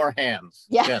need more hands.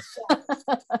 Yeah. Yes.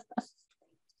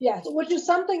 Yes, which is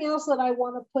something else that I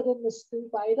want to put in the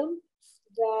scoop item,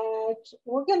 that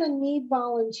we're going to need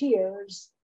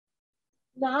volunteers,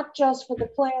 not just for the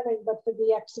planning, but for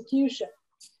the execution.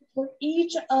 For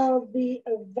each of the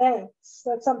events,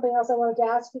 that's something else I wanted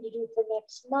to ask you to do for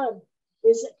next month,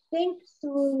 is think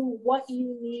through what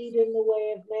you need in the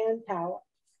way of manpower.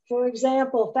 For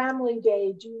example, Family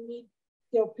Day, do you need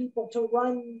people to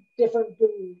run different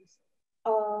booths?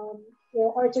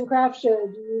 Arts and crafts show,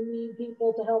 do you need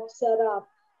people to help set up?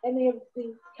 Any of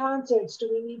the concerts, do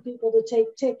we need people to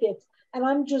take tickets? And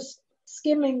I'm just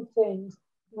skimming things.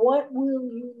 What will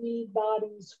you need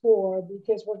bodies for?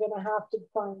 Because we're going to have to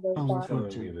find those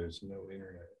bodies. There's no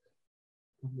internet.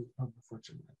 All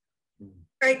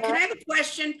right, can I have a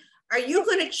question? Are you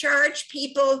going to charge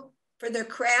people for their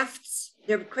crafts,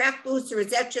 their craft booths, or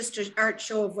is that just an art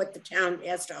show of what the town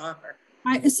has to offer?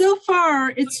 So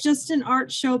far, it's just an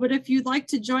art show, but if you'd like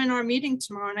to join our meeting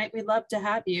tomorrow night, we'd love to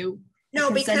have you. No,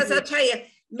 because I'll tell you,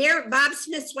 Bob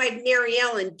Smith's wife, Mary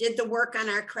Ellen, did the work on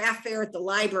our craft fair at the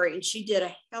library, and she did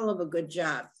a hell of a good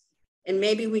job. And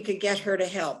maybe we could get her to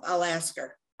help. I'll ask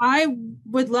her. I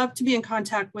would love to be in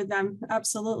contact with them.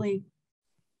 Absolutely.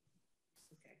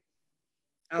 Okay.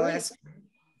 I'll ask her.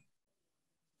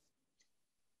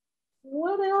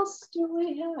 What else do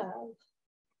we have?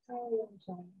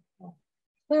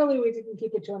 Clearly, we didn't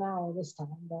keep it to an hour this time,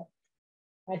 but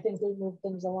I think we moved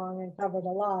things along and covered a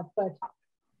lot. But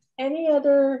any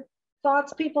other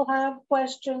thoughts people have,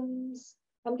 questions?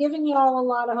 I'm giving you all a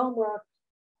lot of homework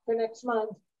for next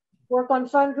month. Work on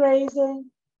fundraising,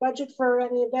 budget for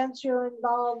any events you're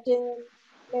involved in,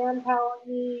 manpower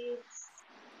needs.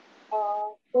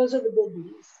 Those are the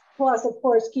biggies. Plus, of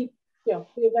course, keep the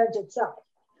event itself.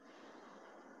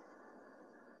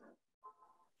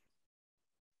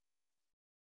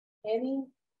 Any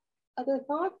other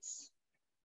thoughts?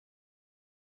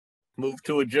 Move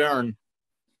to adjourn.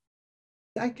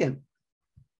 Second.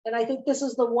 And I think this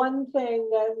is the one thing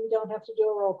that we don't have to do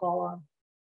a roll call on.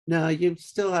 No, you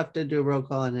still have to do a roll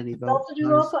call on any vote. Have to do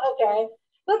roll call? Okay.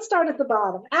 Let's start at the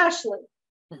bottom. Ashley.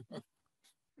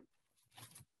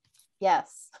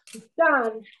 Yes.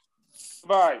 Don.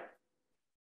 Bye.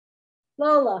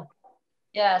 Lola.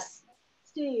 Yes.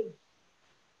 Steve.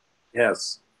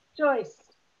 Yes. Joyce.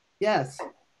 Yes.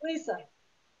 Lisa.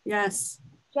 Yes.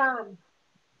 John.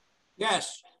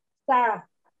 Yes. Sarah.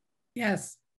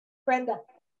 Yes. Brenda.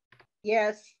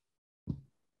 Yes.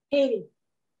 Katie.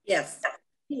 Yes.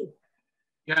 Keith.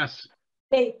 Yes.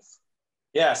 Bates,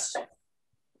 Yes.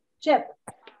 Chip,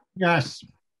 Yes.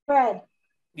 Fred,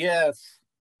 Yes.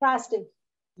 Frosty,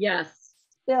 Yes.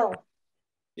 Bill,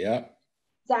 Yeah.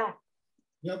 Zach,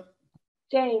 Yep.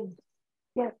 Jane,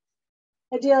 yes,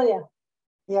 Adelia,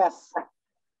 Yes.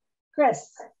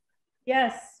 Chris,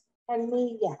 Yes. and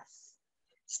me, yes.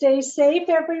 Stay safe,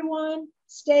 everyone.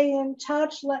 Stay in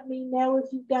touch. Let me know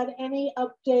if you've got any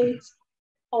updates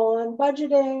on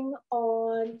budgeting,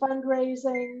 on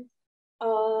fundraising,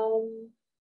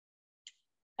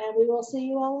 and we will see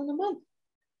you all in a month.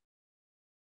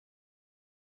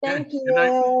 Thank Good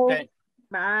night. you. Okay.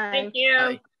 Bye. Thank you.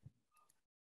 Bye.